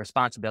your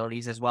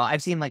responsibilities as well.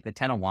 I've seen like the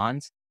 10 of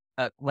Wands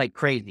like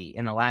crazy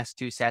in the last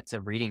 2 sets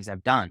of readings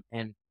I've done.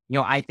 And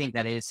I think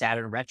that is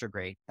Saturn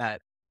retrograde.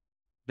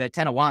 The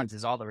 10 of Wands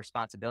is all the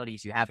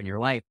responsibilities you have in your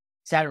life.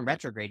 Saturn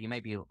retrograde, you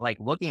might be like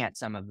looking at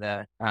some of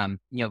the,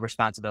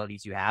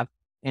 responsibilities you have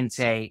and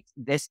say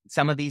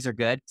some of these are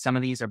good. Some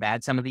of these are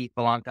bad. Some of these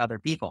belong to other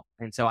people.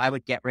 And so I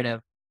would get rid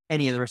of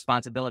any of the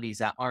responsibilities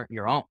that aren't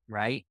your own.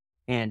 Right.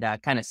 And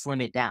kind of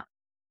slim it down.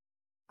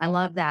 I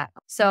love that.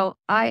 So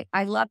I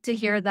love to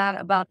hear that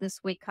about this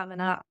week coming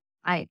up.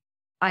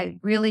 I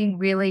really,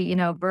 really,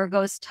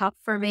 Virgo's tough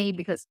for me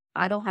because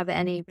I don't have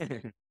any,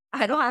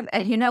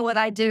 and you know what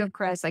I do,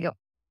 Chris? I go,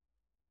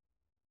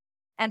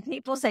 and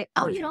people say,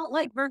 oh, you don't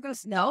like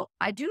Virgos? No,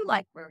 I do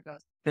like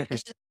Virgos. I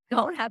just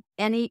don't have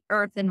any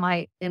earth in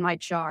my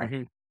chart.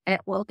 Mm-hmm. And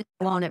it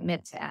won't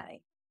admit to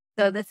any.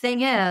 So the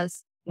thing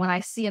is, when I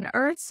see an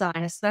earth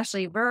sign,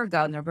 especially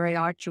Virgo, and they're very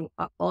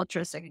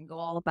altruistic and go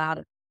all about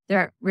it,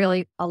 they're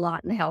really a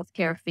lot in the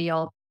healthcare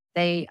field.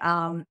 They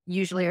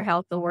usually are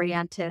health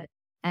oriented.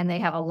 And they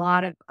have a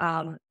lot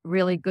of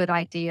really good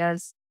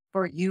ideas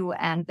for you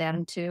and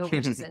them too,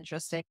 which is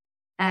interesting.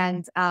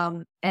 And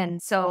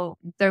so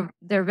they're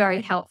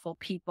very helpful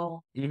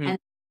people. Mm-hmm. And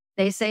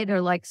they say they're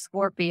like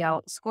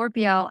Scorpio.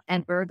 Scorpio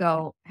and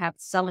Virgo have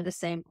some of the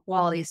same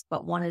qualities,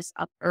 but one is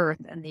of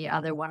earth and the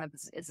other one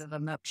is of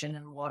emotion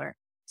and water.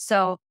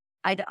 So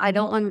I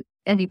don't want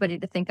anybody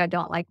to think I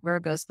don't like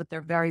Virgos, but they're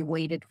very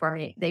weighted for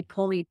me. They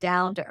pull me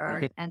down to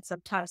earth, and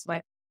sometimes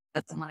my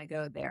doesn't want to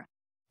go there.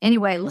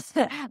 Anyway,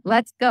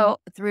 let's go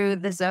through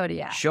the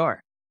zodiac.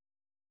 Sure.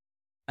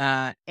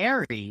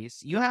 Aries,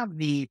 you have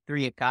the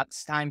 3 of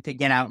Cups, time to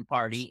get out and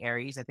party.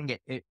 Aries, I think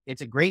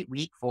it's a great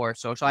week for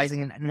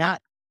socializing, and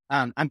not.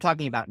 I'm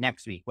talking about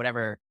next week,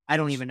 whatever. I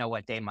don't even know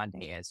what day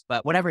Monday is,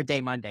 but whatever day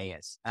Monday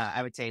is,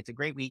 I would say it's a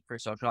great week for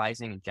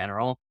socializing in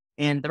general.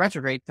 And the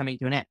retrograde coming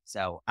to an end,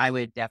 so I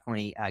would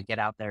definitely get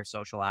out there,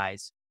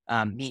 socialize,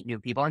 meet new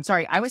people. And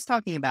sorry, I was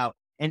talking about.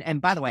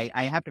 And by the way,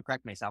 I have to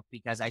correct myself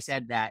because I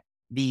said that.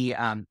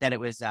 That it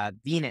was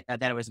Venus,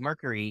 that it was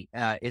Mercury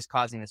is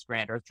causing this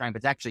grand Earth trine, but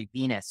it's actually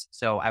Venus.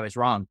 So I was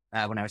wrong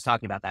when I was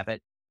talking about that.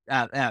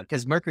 But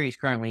because Mercury is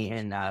currently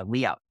in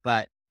Leo,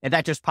 but And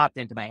that just popped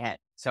into my head.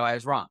 So I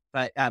was wrong.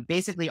 But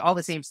basically all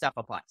the same stuff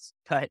applies.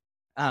 But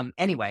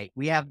anyway,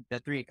 we have the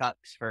 3 of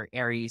Cups for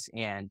Aries,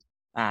 and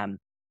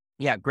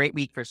yeah, great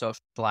week for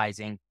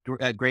socializing,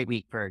 a great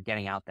week for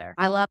getting out there.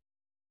 I love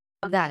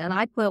that. And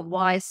I put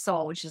wise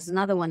soul, which is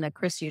another one that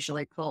Chris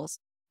usually pulls.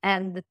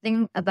 And the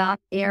thing about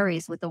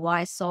Aries with the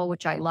wise soul,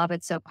 which I love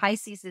it. So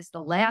Pisces is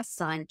the last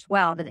sign,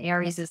 12, and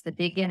Aries is the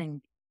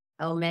beginning,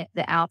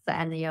 the alpha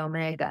and the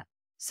omega.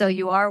 So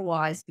you are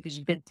wise because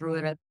you've been through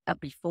it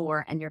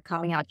before, and you're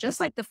coming out just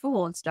like the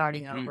Fool and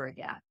starting over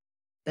again.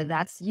 So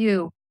that's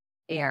you,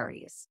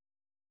 Aries.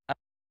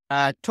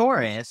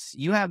 Taurus,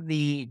 you have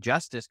the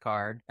Justice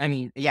card. I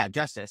mean, yeah,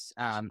 Justice.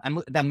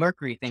 The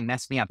Mercury thing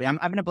messed me up. I'm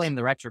going to blame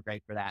the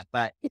retrograde for that.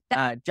 But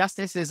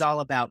Justice is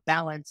all about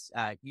balance.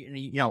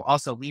 You know,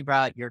 also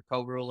Libra, your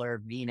co-ruler,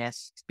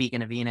 Venus.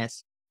 Speaking of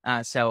Venus,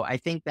 so I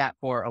think that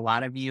for a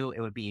lot of you,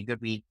 it would be a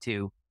good week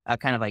to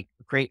kind of like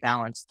create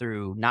balance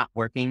through not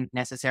working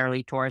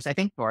necessarily. Taurus, I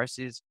think Taurus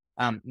is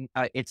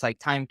it's like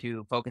time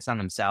to focus on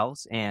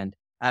themselves, and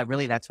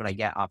really, that's what I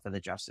get off of the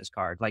Justice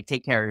card. Like,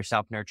 take care of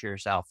yourself, nurture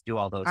yourself, do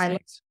all those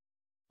things.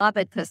 Love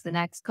it, because the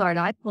next card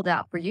I pulled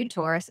out for you,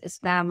 Taurus, is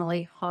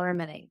family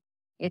harmony.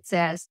 It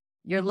says,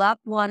 your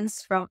loved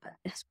ones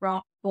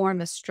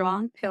form a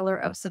strong pillar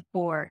of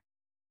support.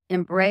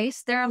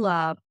 Embrace their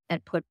love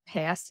and put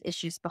past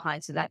issues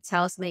behind. So that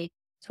tells me,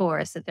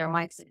 Taurus, that there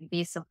might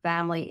be some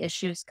family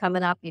issues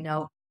coming up. You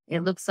know,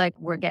 it looks like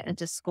we're getting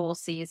into school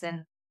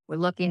season. We're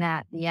looking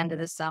at the end of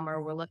the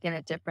summer. We're looking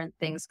at different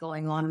things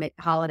going on,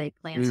 holiday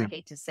plans. I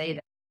hate to say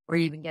that. We're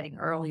even getting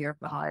earlier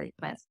for holiday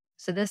plans.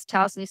 So this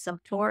tells me some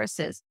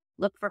Tauruses,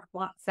 look for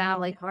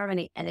family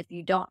harmony. And if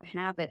you don't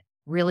have it,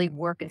 really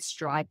work and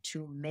strive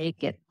to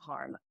make it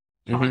harmony.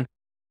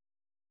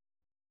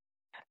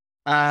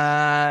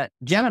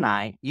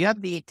 Gemini, you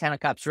have the 10 of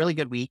Cups, really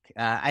good week.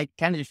 I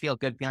kind of just feel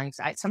good feelings.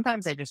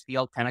 Sometimes I just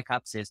feel 10 of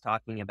Cups is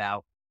talking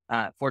about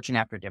fortune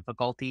after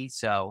difficulty.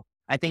 So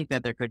I think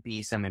that there could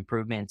be some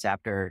improvements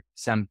after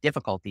some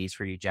difficulties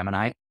for you,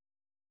 Gemini.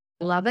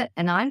 Love it.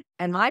 And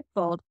I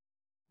pulled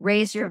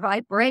raise your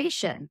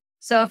vibration.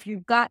 So if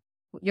you've got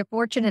your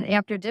fortunate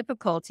after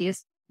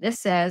difficulties, this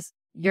says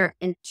your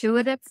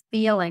intuitive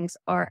feelings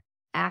are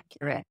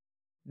accurate.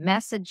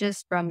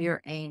 Messages from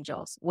your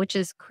angels, which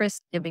is Chris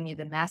giving you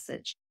the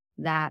message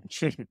that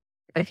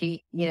what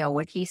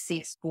he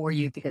sees for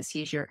you, because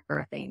he's your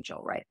earth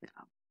angel right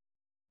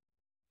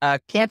now.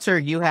 Cancer,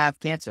 you have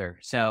Cancer.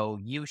 So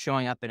you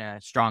showing up in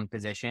a strong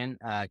position.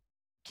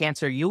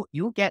 Cancer, you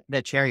get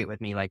the Chariot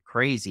with me like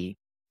crazy.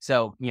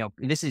 So, you know,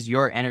 this is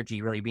your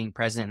energy really being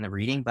present in the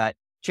reading, but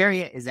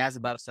Chariot is as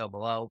above, so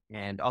below,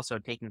 and also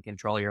taking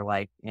control of your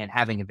life and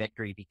having a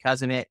victory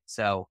because of it.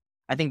 So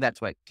I think that's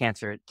what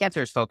Cancer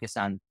is focused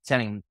on,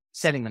 setting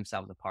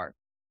themselves apart.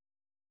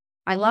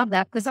 I love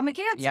that, because I'm a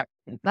Cancer. Yep.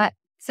 But it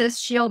says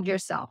shield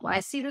yourself. When I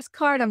see this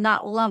card, I'm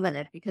not loving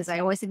it, because I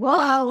always think,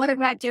 whoa, what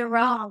did I do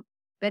wrong?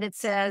 But it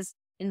says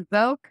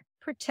invoke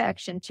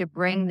protection to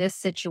bring this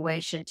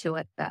situation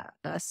to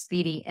a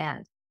speedy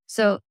end.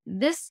 So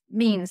this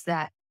means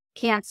that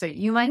Cancer,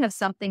 you might have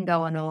something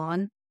going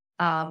on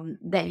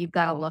that you've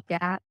got to look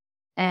at.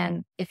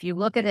 And if you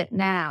look at it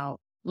now,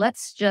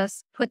 let's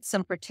just put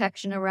some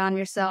protection around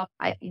yourself.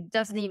 It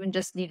doesn't even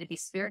just need to be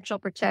spiritual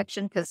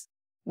protection, because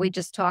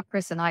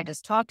Chris and I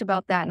just talked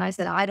about that. And I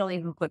said, I don't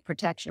even put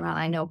protection around.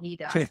 I know he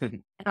does.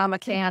 And I'm a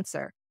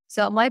Cancer.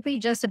 So it might be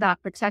just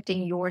about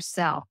protecting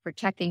yourself,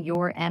 protecting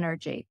your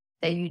energy,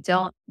 that you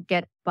don't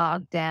get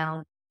bogged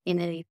down in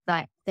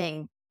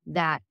anything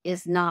that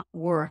is not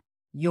worth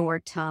your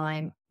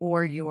time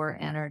or your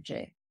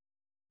energy.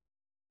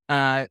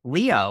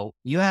 Leo,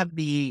 you have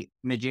the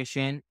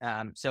Magician.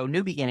 So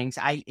new beginnings.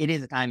 It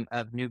is a time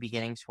of new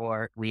beginnings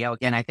for Leo.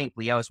 Again, I think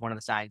Leo is one of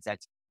the signs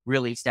that's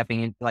really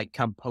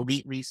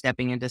completely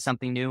stepping into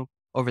something new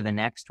over the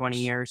next 20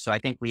 years. So I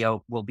think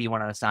Leo will be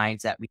one of the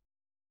signs that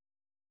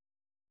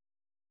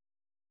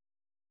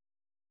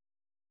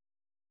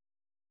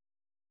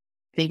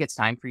think it's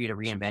time for you to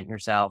reinvent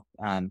yourself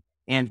and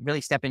really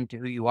step into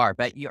who you are.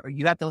 But you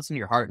have to listen to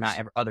your heart, not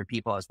other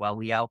people as well,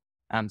 Leo.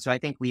 So I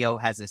think Leo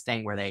has this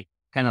thing where they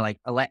kind of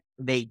like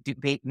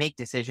make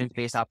decisions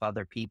based off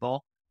other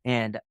people.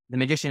 And the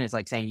Magician is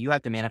like saying you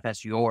have to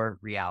manifest your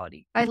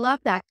reality. I love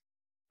that,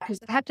 because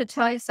I have to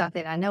tell you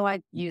something. I know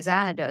I use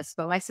antidotes,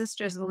 but my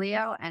sister's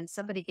Leo, and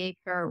somebody gave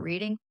her a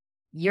reading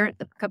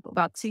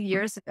about 2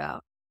 years ago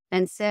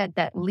and said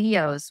that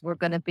Leos were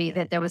going to be,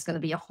 that there was going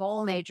to be a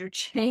whole major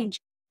change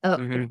of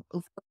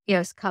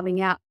Leos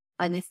coming up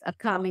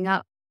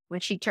when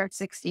she turned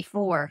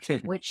 64,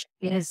 which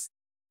is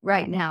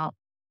right now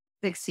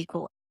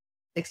 64.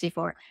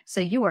 So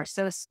you are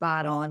so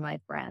spot on, my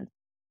friend.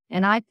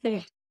 And I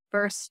think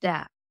first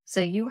step.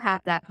 So you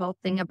have that whole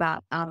thing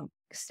about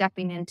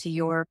stepping into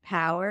your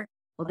power.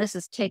 Well, this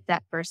is take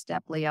that first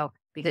step, Leo,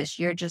 because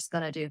you're just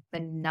going to do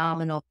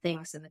phenomenal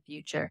things in the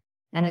future.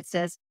 And it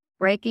says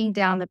breaking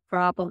down the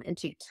problem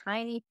into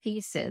tiny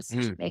pieces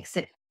makes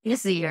it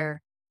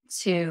easier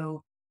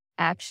to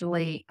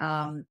actually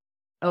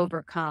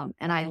overcome.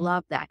 And I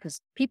love that,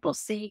 because people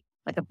see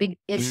like a big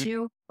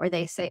issue, or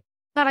they say,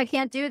 God, I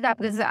can't do that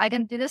because I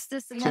can do this,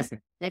 this, and this.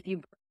 And if you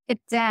break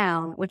it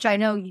down, which I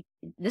know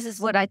this is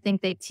what I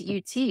think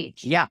you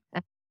teach. Yeah.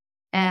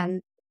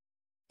 And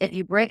if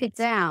you break it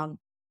down,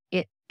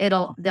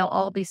 they'll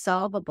all be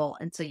solvable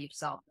until you've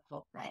solved the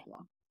whole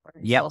problem or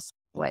the whole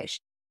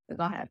situation. So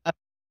go ahead.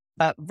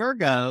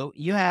 Virgo,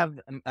 you have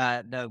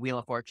the Wheel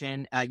of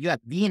Fortune. You have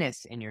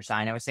Venus in your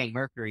sign. I was saying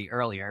Mercury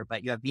earlier,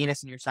 but you have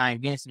Venus in your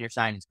sign. Venus in your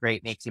sign is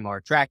great, makes you more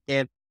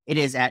attractive. It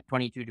is at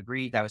 22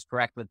 degrees. I was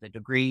correct with the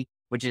degree,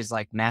 which is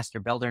like master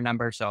builder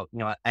number. So,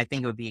 I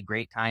think it would be a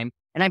great time.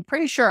 And I'm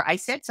pretty sure I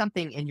said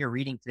something in your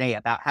reading today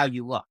about how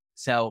you look.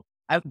 So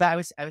I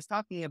was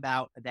talking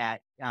about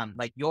that,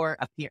 like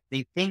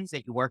the things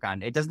that you work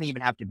on. It doesn't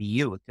even have to be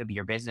you. It could be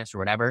your business or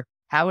whatever.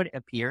 How it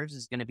appears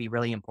is going to be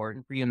really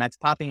important for you. And that's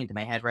popping into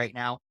my head right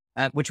now,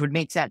 which would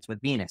make sense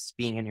with Venus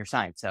being in your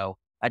sign. So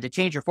to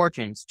change your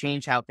fortunes,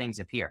 change how things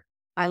appear.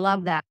 I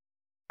love that.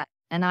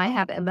 And I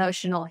have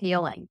emotional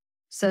healing.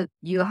 So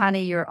you,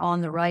 honey, you're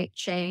on the right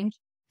change.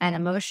 And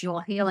emotional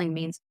healing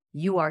means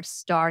you are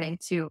starting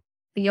to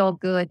feel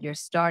good. You're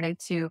starting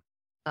to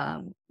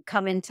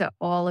come into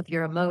all of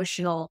your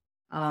emotional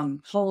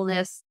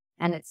wholeness.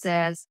 And it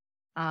says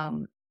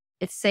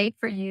it's safe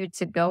for you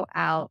to go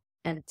out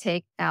and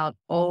take out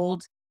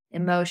old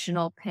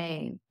emotional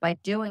pain. By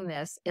doing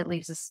this, it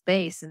leaves a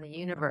space in the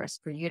universe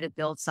for you to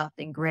build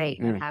something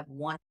great and have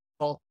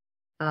wonderful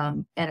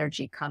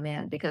energy come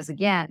in. Because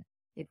again,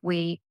 if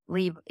we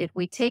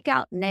take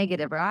out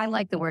negative, or I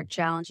like the word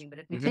challenging, but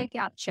if we take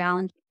out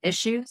challenge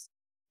issues,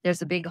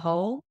 there's a big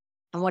hole.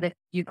 And what if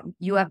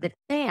you have the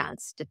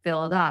chance to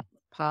fill it up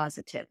with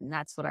positive? And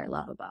that's what I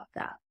love about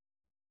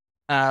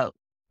that.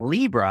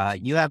 Libra,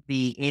 you have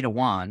the Eight of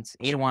Wands.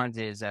 Eight of Wands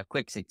is a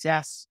quick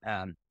success,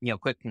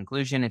 quick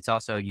conclusion. It's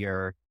also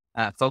your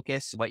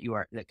focus, what you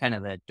are, kind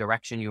of the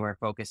direction you are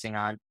focusing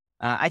on.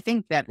 I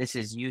think that this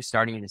is you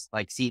starting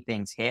to see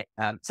things hit.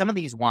 Some of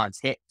these wands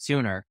hit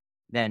sooner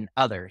than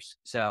others.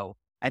 So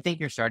I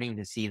think you're starting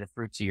to see the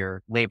fruits of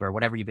your labor,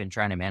 whatever you've been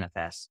trying to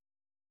manifest.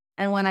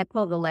 And when I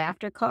pull the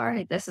laughter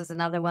card, this is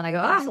another one. I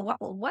go,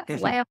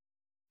 what's laugh?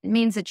 It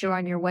means that you're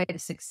on your way to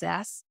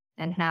success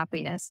and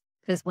happiness.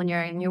 Because when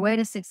you're on your way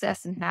to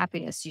success and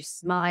happiness, you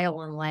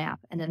smile and laugh.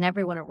 And then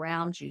everyone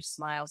around you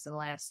smiles and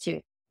laughs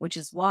too, which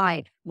is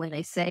why when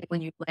they say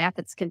when you laugh,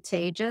 it's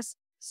contagious,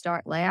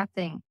 start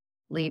laughing,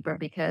 Libra,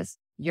 because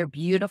you're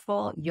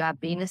beautiful. You have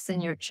Venus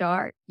in your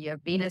chart. You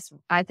have Venus.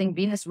 I think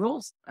Venus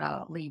rules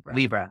Libra.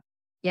 Libra.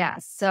 Yeah.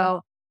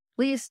 So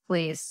please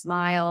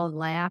smile and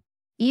laugh.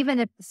 Even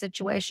if the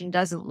situation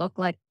doesn't look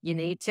like you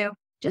need to,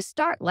 just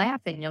start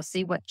laughing. You'll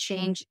see what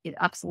change it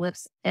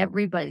uplifts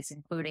everybody's,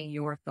 including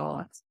your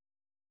thoughts.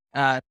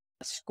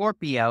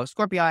 Scorpio,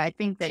 I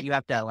think that you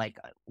have to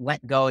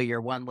let go of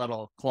your one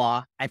little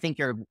claw. I think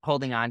you're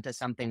holding on to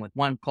something with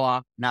one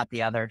claw, not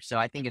the other. So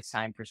I think it's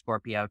time for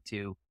Scorpio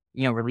to,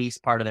 release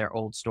part of their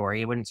old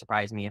story. It wouldn't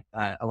surprise me if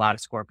a lot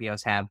of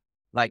Scorpios have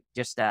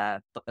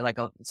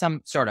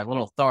some sort of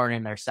little thorn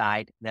in their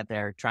side that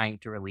they're trying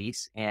to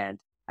release. And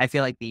I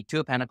feel like the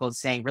Two of Pentacles is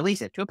saying,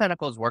 release it. Two of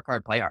Pentacles, work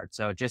hard, play hard.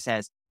 So it just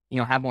says,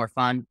 have more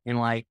fun in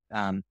life.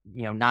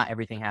 Not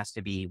everything has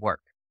to be work.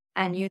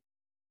 And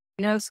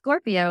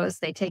Scorpios,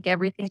 they take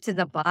everything to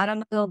the bottom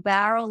of the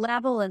barrel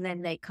level, and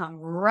then they come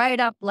right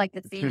up like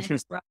the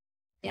Phoenix.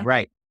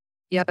 Right.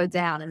 You go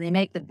down, and they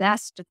make the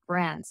best of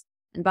friends.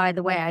 And by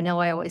the way, I know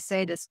I always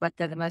say this, but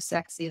they're the most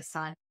sexiest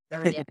sign.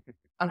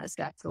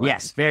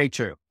 Yes, very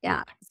true.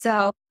 Yeah.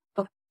 So,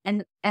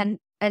 and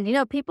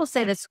people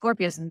say that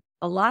Scorpios, and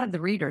a lot of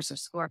the readers are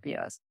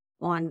Scorpios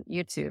on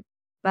YouTube.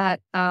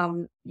 But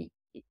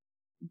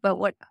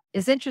what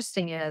is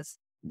interesting is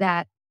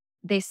that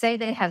they say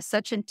they have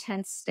such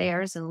intense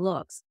stares and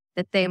looks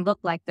that they look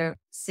like they're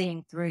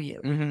seeing through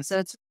you. So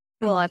it's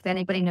cool if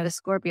anybody knows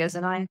Scorpios.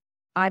 And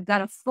I've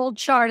got a full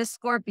chart of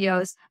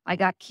Scorpios. I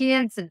got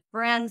kids and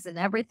friends and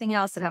everything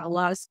else that have a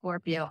lot of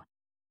Scorpio.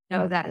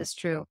 No, that is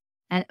true.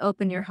 And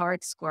open your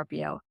heart,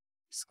 Scorpio.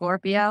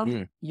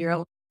 Scorpio,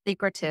 you're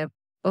secretive.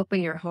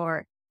 Open your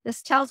heart.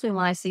 This tells me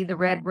when I see the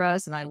red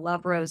rose, and I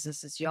love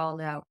roses, as y'all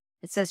know.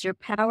 It says you're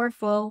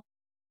powerful,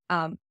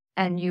 and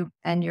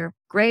your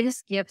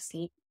greatest gifts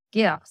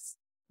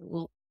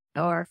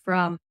are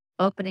from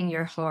opening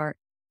your heart.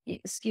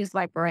 Excuse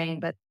my brain,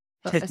 but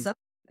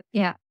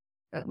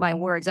my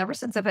words. Ever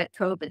since I've had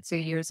COVID 2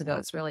 years ago,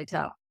 it's really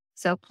tough.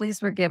 So please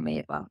forgive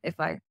me if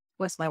I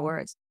twist my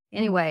words.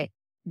 Anyway,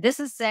 this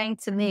is saying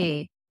to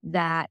me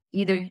that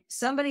either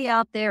somebody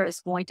out there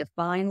is going to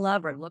find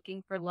love or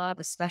looking for love,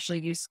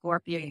 especially you,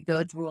 Scorpio. You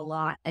go through a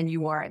lot and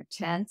you are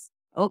intense.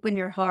 Open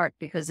your heart,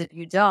 because if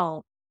you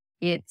don't,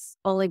 it's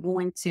only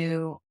going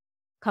to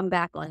come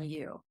back on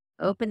you.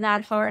 Open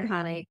that heart,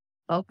 honey.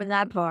 Open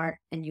that heart,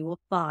 and you will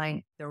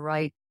find the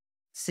right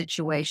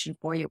situation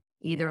for you,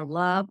 either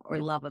love or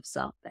love of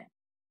something.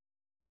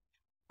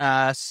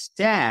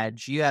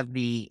 Sag, you have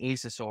the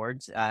Ace of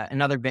Swords,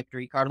 another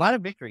victory card. A lot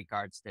of victory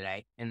cards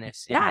today in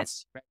this.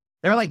 Yes.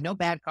 There are no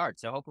bad cards,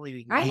 so hopefully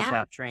we can keep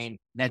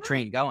that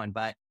train going.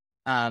 But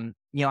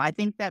I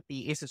think that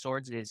the Ace of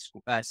Swords is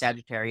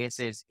Sagittarius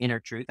is inner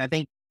truth. I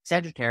think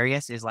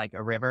Sagittarius is like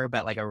a river,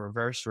 but like a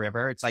reverse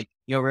river. It's like,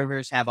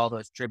 rivers have all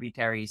those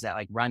tributaries that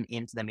like run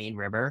into the main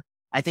river.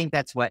 I think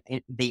that's what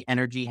the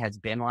energy has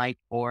been like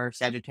for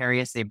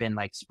Sagittarius. They've been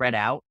like spread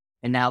out,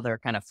 and now they're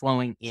kind of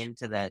flowing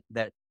into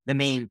the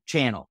main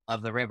channel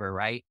of the river,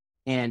 right?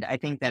 And I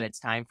think that it's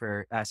time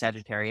for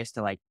Sagittarius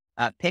to like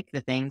pick the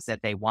things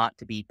that they want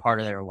to be part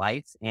of their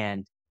life,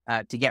 and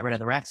to get rid of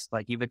the rest.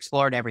 Like, you've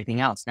explored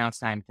everything else. Now it's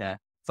time to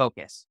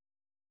focus.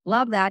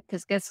 Love that,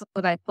 because guess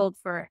what I pulled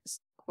for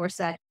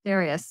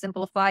Sagittarius?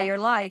 Simplify your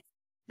life.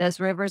 Those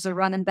rivers are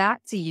running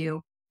back to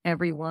you,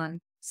 everyone.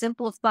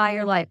 Simplify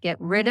your life. Get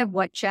rid of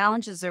what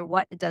challenges or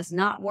what does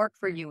not work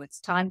for you. It's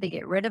time to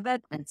get rid of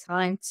it, and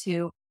time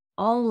to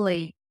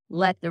only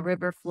let the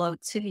river flow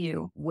to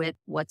you with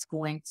what's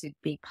going to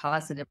be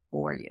positive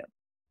for you.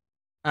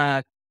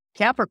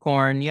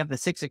 Capricorn, you have the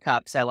Six of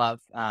Cups. I love,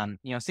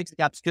 Six of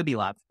Cups could be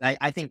love.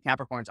 I think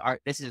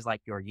this is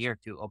like your year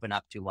to open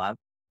up to love.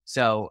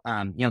 So,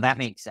 that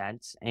makes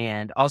sense.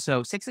 And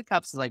also, Six of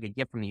Cups is like a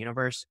gift from the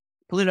universe.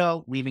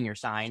 Pluto leaving your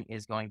sign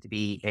is going to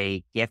be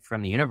a gift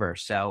from the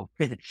universe. So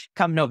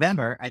come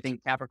November, I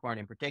think Capricorn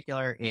in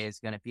particular is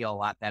going to feel a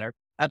lot better.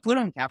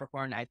 Pluto and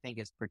Capricorn, I think,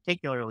 is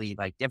particularly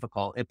like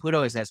difficult.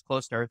 Pluto is as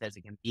close to Earth as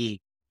it can be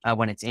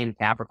when it's in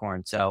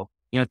Capricorn. So,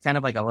 it's kind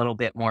of like a little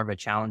bit more of a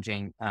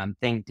challenging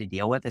thing to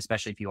deal with,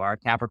 especially if you are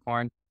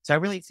Capricorn. So I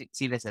really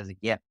see this as a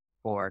gift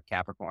for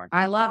Capricorn.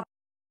 I love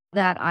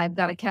that. I've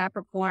got a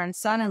Capricorn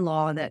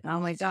son-in-law that, oh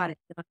my God,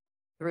 it's gone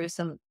through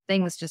some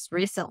things just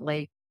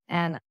recently.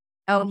 And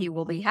he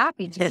will be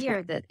happy to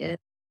hear that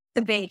it's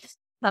debate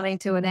coming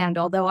to an end.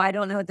 Although I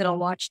don't know that I'll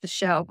watch the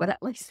show, but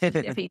at least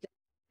if he does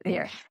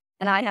here.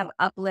 And I have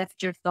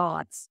uplift your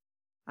thoughts.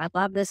 I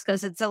love this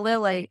because it's a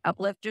lily.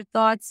 Uplift your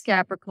thoughts,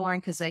 Capricorn,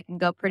 because they can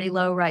go pretty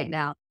low right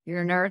now.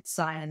 You're an earth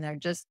sign, and they're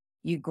just,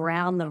 you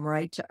ground them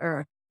right to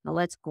earth. Now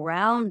let's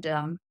ground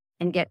them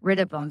and get rid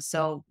of them.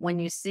 So when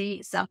you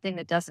see something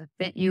that doesn't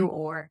fit you,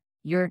 or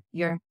you're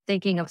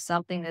thinking of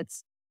something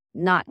that's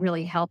not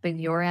really helping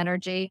your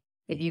energy,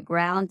 if you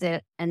ground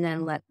it and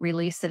then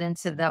release it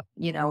into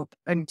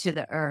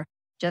the earth,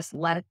 just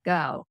let it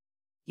go,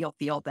 you'll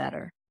feel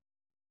better.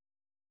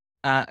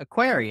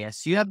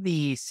 Aquarius, you have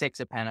the Six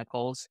of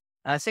Pentacles.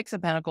 Six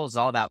of Pentacles is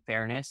all about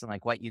fairness and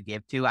like what you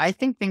give to. I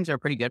think things are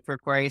pretty good for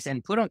Aquarius,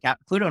 and Pluto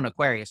and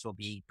Aquarius will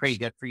be pretty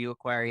good for you,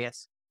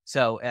 Aquarius.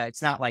 So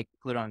it's not like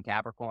Pluto and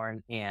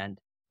Capricorn. And,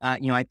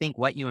 I think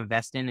what you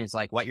invest in is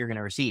like what you're going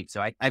to receive.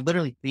 So I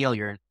literally feel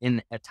you're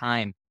in a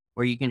time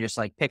where you can just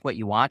like pick what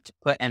you want,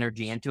 put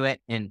energy into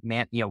it, and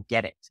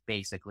get it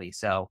basically.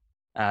 So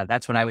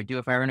that's what I would do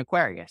if I were an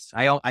Aquarius.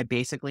 I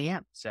basically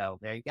am. So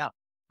there you go.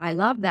 I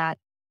love that.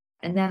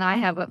 And then I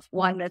have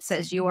one that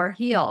says you are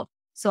healed.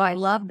 So I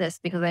love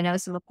this because I know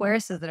some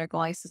Aquariuses that are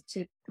going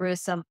through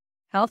some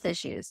health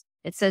issues.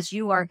 It says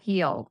you are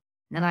healed.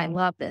 And I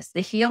love this.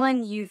 The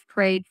healing you've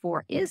prayed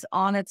for is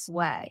on its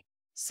way.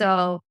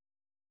 So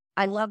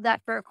I love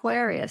that for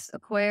Aquarius.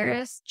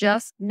 Aquarius,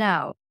 just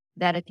know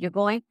that if you're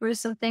going through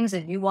some things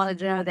and you wanted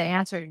to know the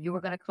answer, you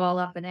were going to call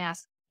up and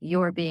ask,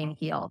 you're being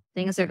healed.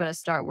 Things are going to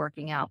start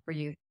working out for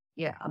you.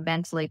 Yeah,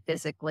 mentally,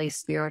 physically,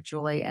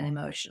 spiritually, and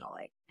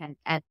emotionally. And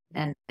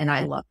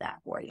I love that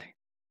for you.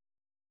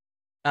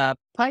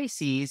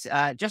 Pisces,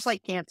 just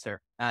like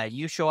Cancer,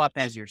 you show up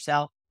as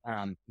yourself,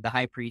 the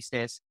High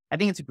Priestess. I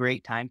think it's a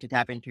great time to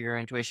tap into your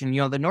intuition.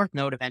 The North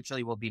Node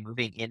eventually will be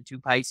moving into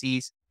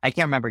Pisces. I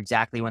can't remember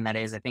exactly when that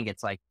is. I think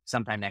it's like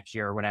sometime next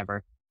year or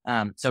whatever.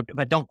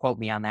 But don't quote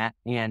me on that.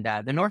 And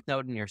the North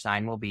Node in your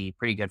sign will be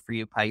pretty good for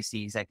you,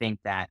 Pisces. I think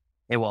that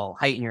it will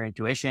heighten your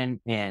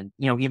intuition. And,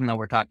 even though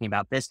we're talking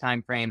about this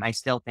time frame, I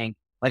still think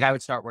like I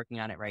would start working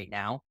on it right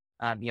now.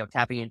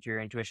 Tapping into your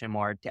intuition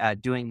more,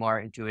 doing more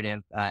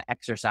intuitive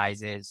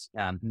exercises,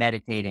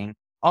 meditating,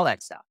 all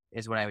that stuff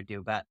is what I would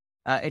do. But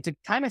it's a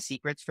time of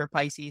secrets for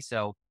Pisces.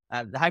 So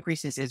the High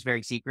Priestess is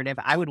very secretive.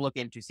 I would look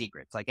into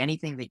secrets, like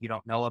anything that you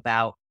don't know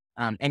about,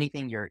 any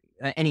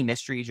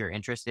mysteries you're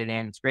interested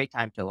in. It's a great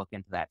time to look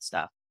into that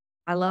stuff.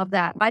 I love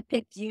that. I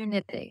picked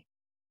unity.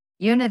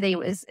 Unity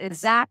is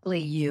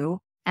exactly you.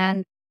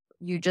 And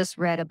you just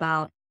read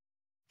about,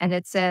 and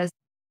it says,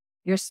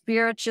 you're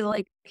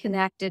spiritually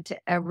connected to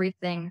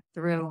everything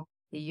through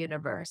the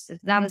universe. If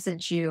that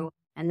isn't you,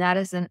 and that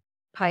isn't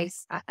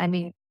Pisces, I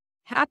mean,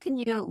 how can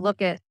you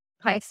look at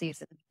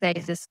Pisces and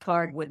say this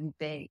card wouldn't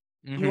be?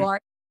 Mm-hmm. You are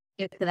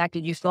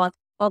connected. You saw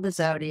all the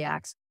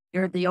zodiacs.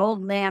 You're the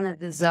old man of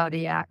the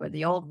zodiac or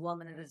the old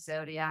woman of the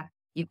zodiac.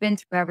 You've been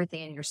through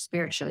everything, and you're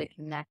spiritually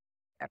connected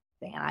to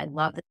everything. And I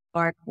love this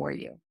card for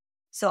you.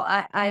 So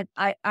I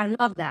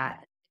love that.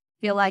 I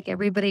feel like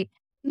everybody.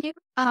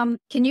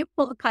 Can you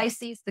pull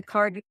the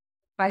card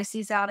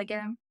Pisces out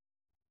again?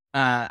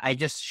 I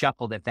just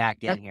shuffled it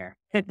back in here.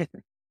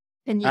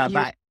 Can you?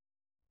 But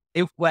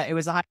it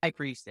was a High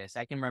Priestess.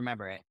 I can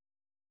remember it.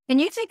 Can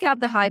you take out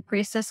the High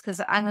Priestess? Because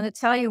I'm going to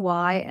tell you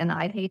why, and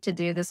I'd hate to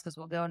do this because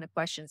we'll go into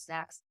questions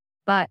next.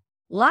 But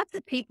lots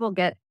of people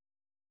get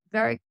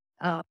very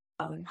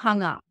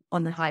hung up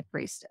on the High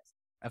Priestess.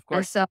 Of And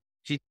course. so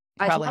She's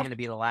I probably love, going to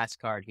be the last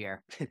card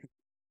here.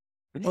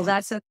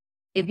 well,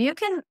 if you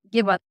can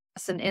give us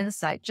an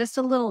insight, just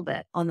a little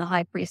bit on the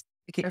high priest.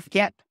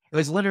 Can't. It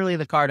was literally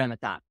the card on the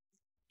top.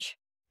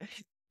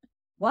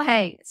 Well,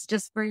 hey, it's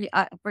just for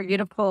you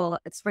to pull.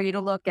 It's for you to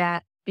look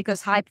at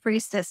because High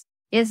Priestess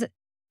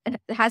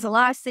has a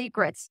lot of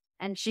secrets,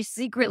 and she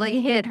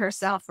secretly hid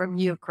herself from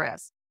you,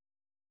 Chris.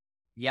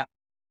 Yep.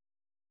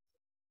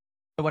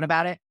 What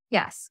about it?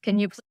 Yes. Can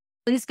you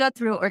please go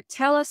through or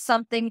tell us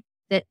something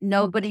that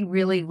nobody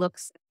really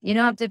looks? You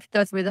don't have to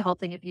go through the whole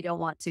thing if you don't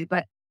want to,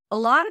 but a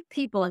lot of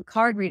people and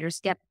card readers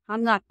get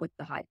hung up with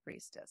the High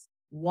Priestess.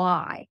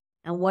 Why?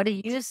 And what are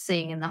you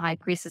seeing in the High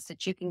Priestess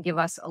that you can give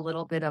us a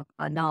little bit of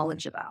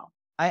knowledge about?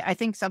 I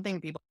think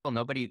something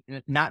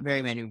not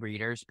very many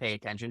readers pay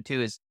attention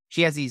to is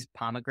she has these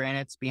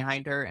pomegranates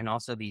behind her and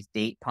also these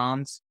date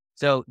palms.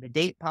 So the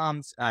date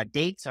palms,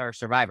 dates are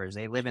survivors.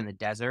 They live in the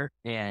desert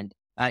and,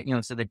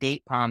 so the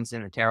date palms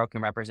in the tarot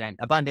can represent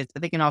abundance,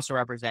 but they can also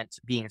represent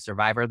being a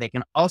survivor. They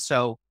can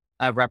also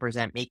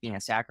represent making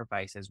a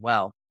sacrifice as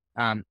well.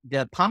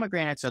 The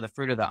pomegranates are the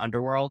fruit of the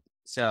underworld.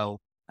 So,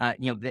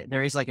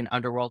 there is like an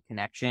underworld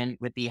connection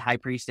with the High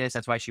Priestess.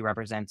 That's why she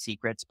represents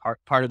secrets.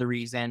 Part of the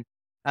reason.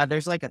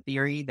 There's like a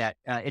theory that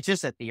it's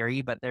just a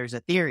theory, but there's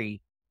a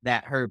theory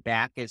that her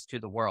back is to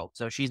the world.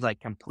 So she's like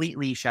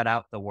completely shut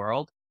out the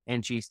world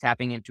and she's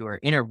tapping into her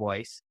inner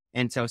voice.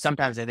 And so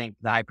sometimes I think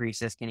the High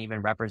Priestess can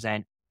even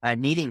represent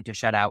needing to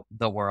shut out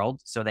the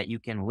world so that you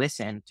can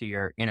listen to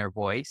your inner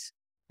voice.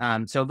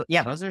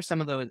 Yeah, those are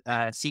some of those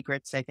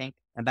secrets I think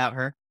about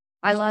her.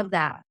 I love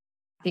that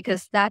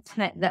because that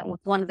was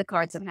one of the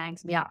cards that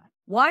hangs me out.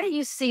 Why do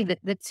you see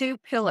the two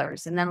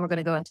pillars? And then we're going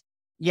to go into.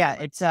 Yeah,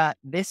 it's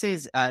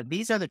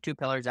these are the two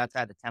pillars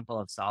outside the Temple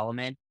of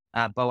Solomon,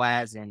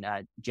 Boaz and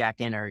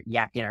Jachin or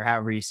Yakin or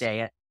however you say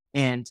it.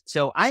 And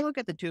so I look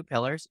at the two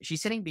pillars.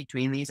 She's sitting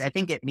between these. I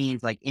think it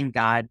means like in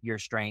God your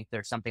strength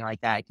or something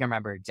like that. I can't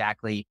remember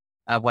exactly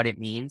what it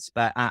means,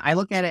 but I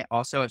look at it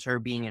also as her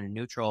being in a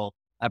neutral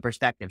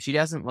perspective. She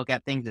doesn't look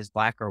at things as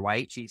black or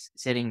white. She's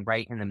sitting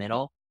right in the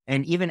middle.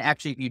 And even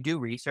actually, if you do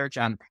research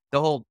on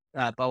the whole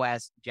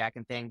Boaz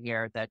Jachin thing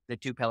here, that the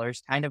two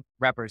pillars kind of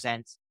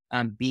represents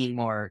being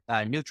more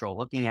neutral,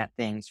 looking at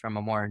things from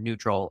a more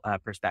neutral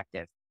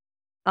perspective.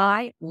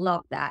 I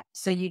love that.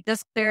 So you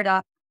just cleared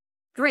up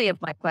 3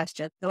 of my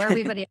questions. So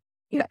everybody,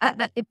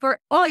 for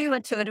all you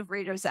intuitive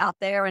readers out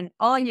there and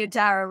all you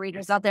tarot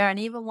readers out there, and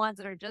even ones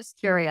that are just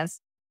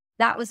curious,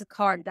 that was a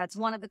card. That's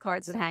one of the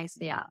cards that hangs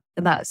me out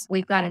the most.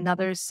 We've got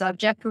another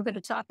subject we're going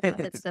to talk about.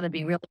 It's going to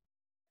be really,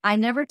 I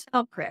never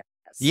tell Chris.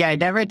 Yeah, I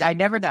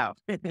never know.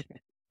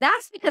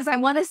 That's because I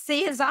want to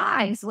see his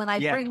eyes when I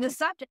bring the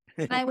subject.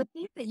 And I would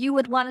think that you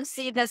would want to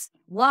see this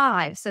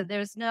live. So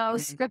there's no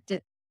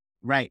scripted.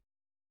 Right.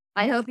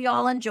 I hope you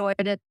all enjoyed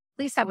it.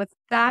 Please have a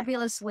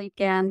fabulous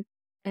weekend.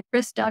 And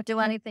Chris, don't do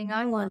anything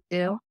I want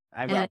to.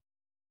 I will.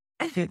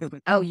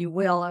 Oh, you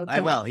will? Okay. I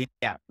will.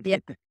 Yeah. Yeah.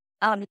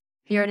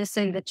 Here to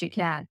say that you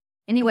can.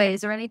 Anyway,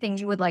 is there anything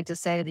you would like to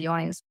say to the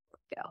audience?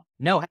 Go.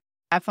 No,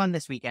 have fun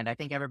this weekend. I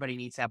think everybody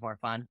needs to have more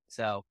fun.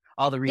 So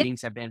all the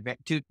readings have been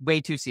way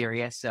too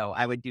serious. So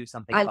I would do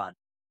something fun.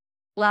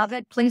 Love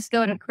it. Please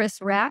go to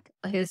Chris Reck,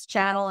 his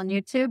channel on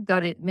YouTube. Go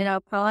to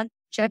Minnow.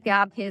 Check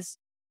out his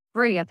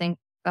free, I think.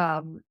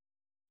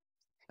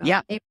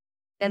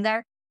 In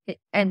there,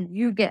 and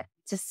you get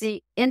to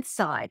see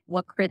inside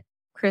what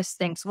Chris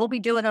thinks. We'll be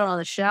doing it on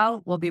the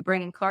show. We'll be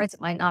bringing cards.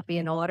 It might not be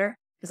in order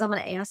because I'm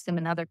going to ask him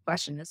another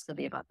question. This will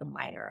be about the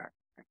minor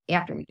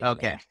after we do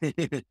okay.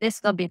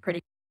 This will be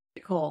pretty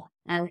cool.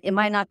 And it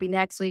might not be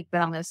next week,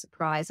 but I'm going to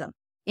surprise him.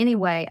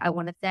 Anyway, I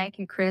want to thank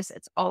you, Chris.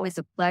 It's always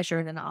a pleasure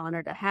and an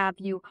honor to have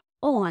you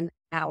on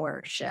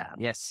our show.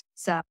 Yes.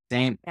 So,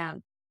 same.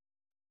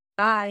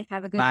 bye.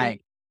 Have a good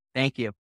day. Thank you.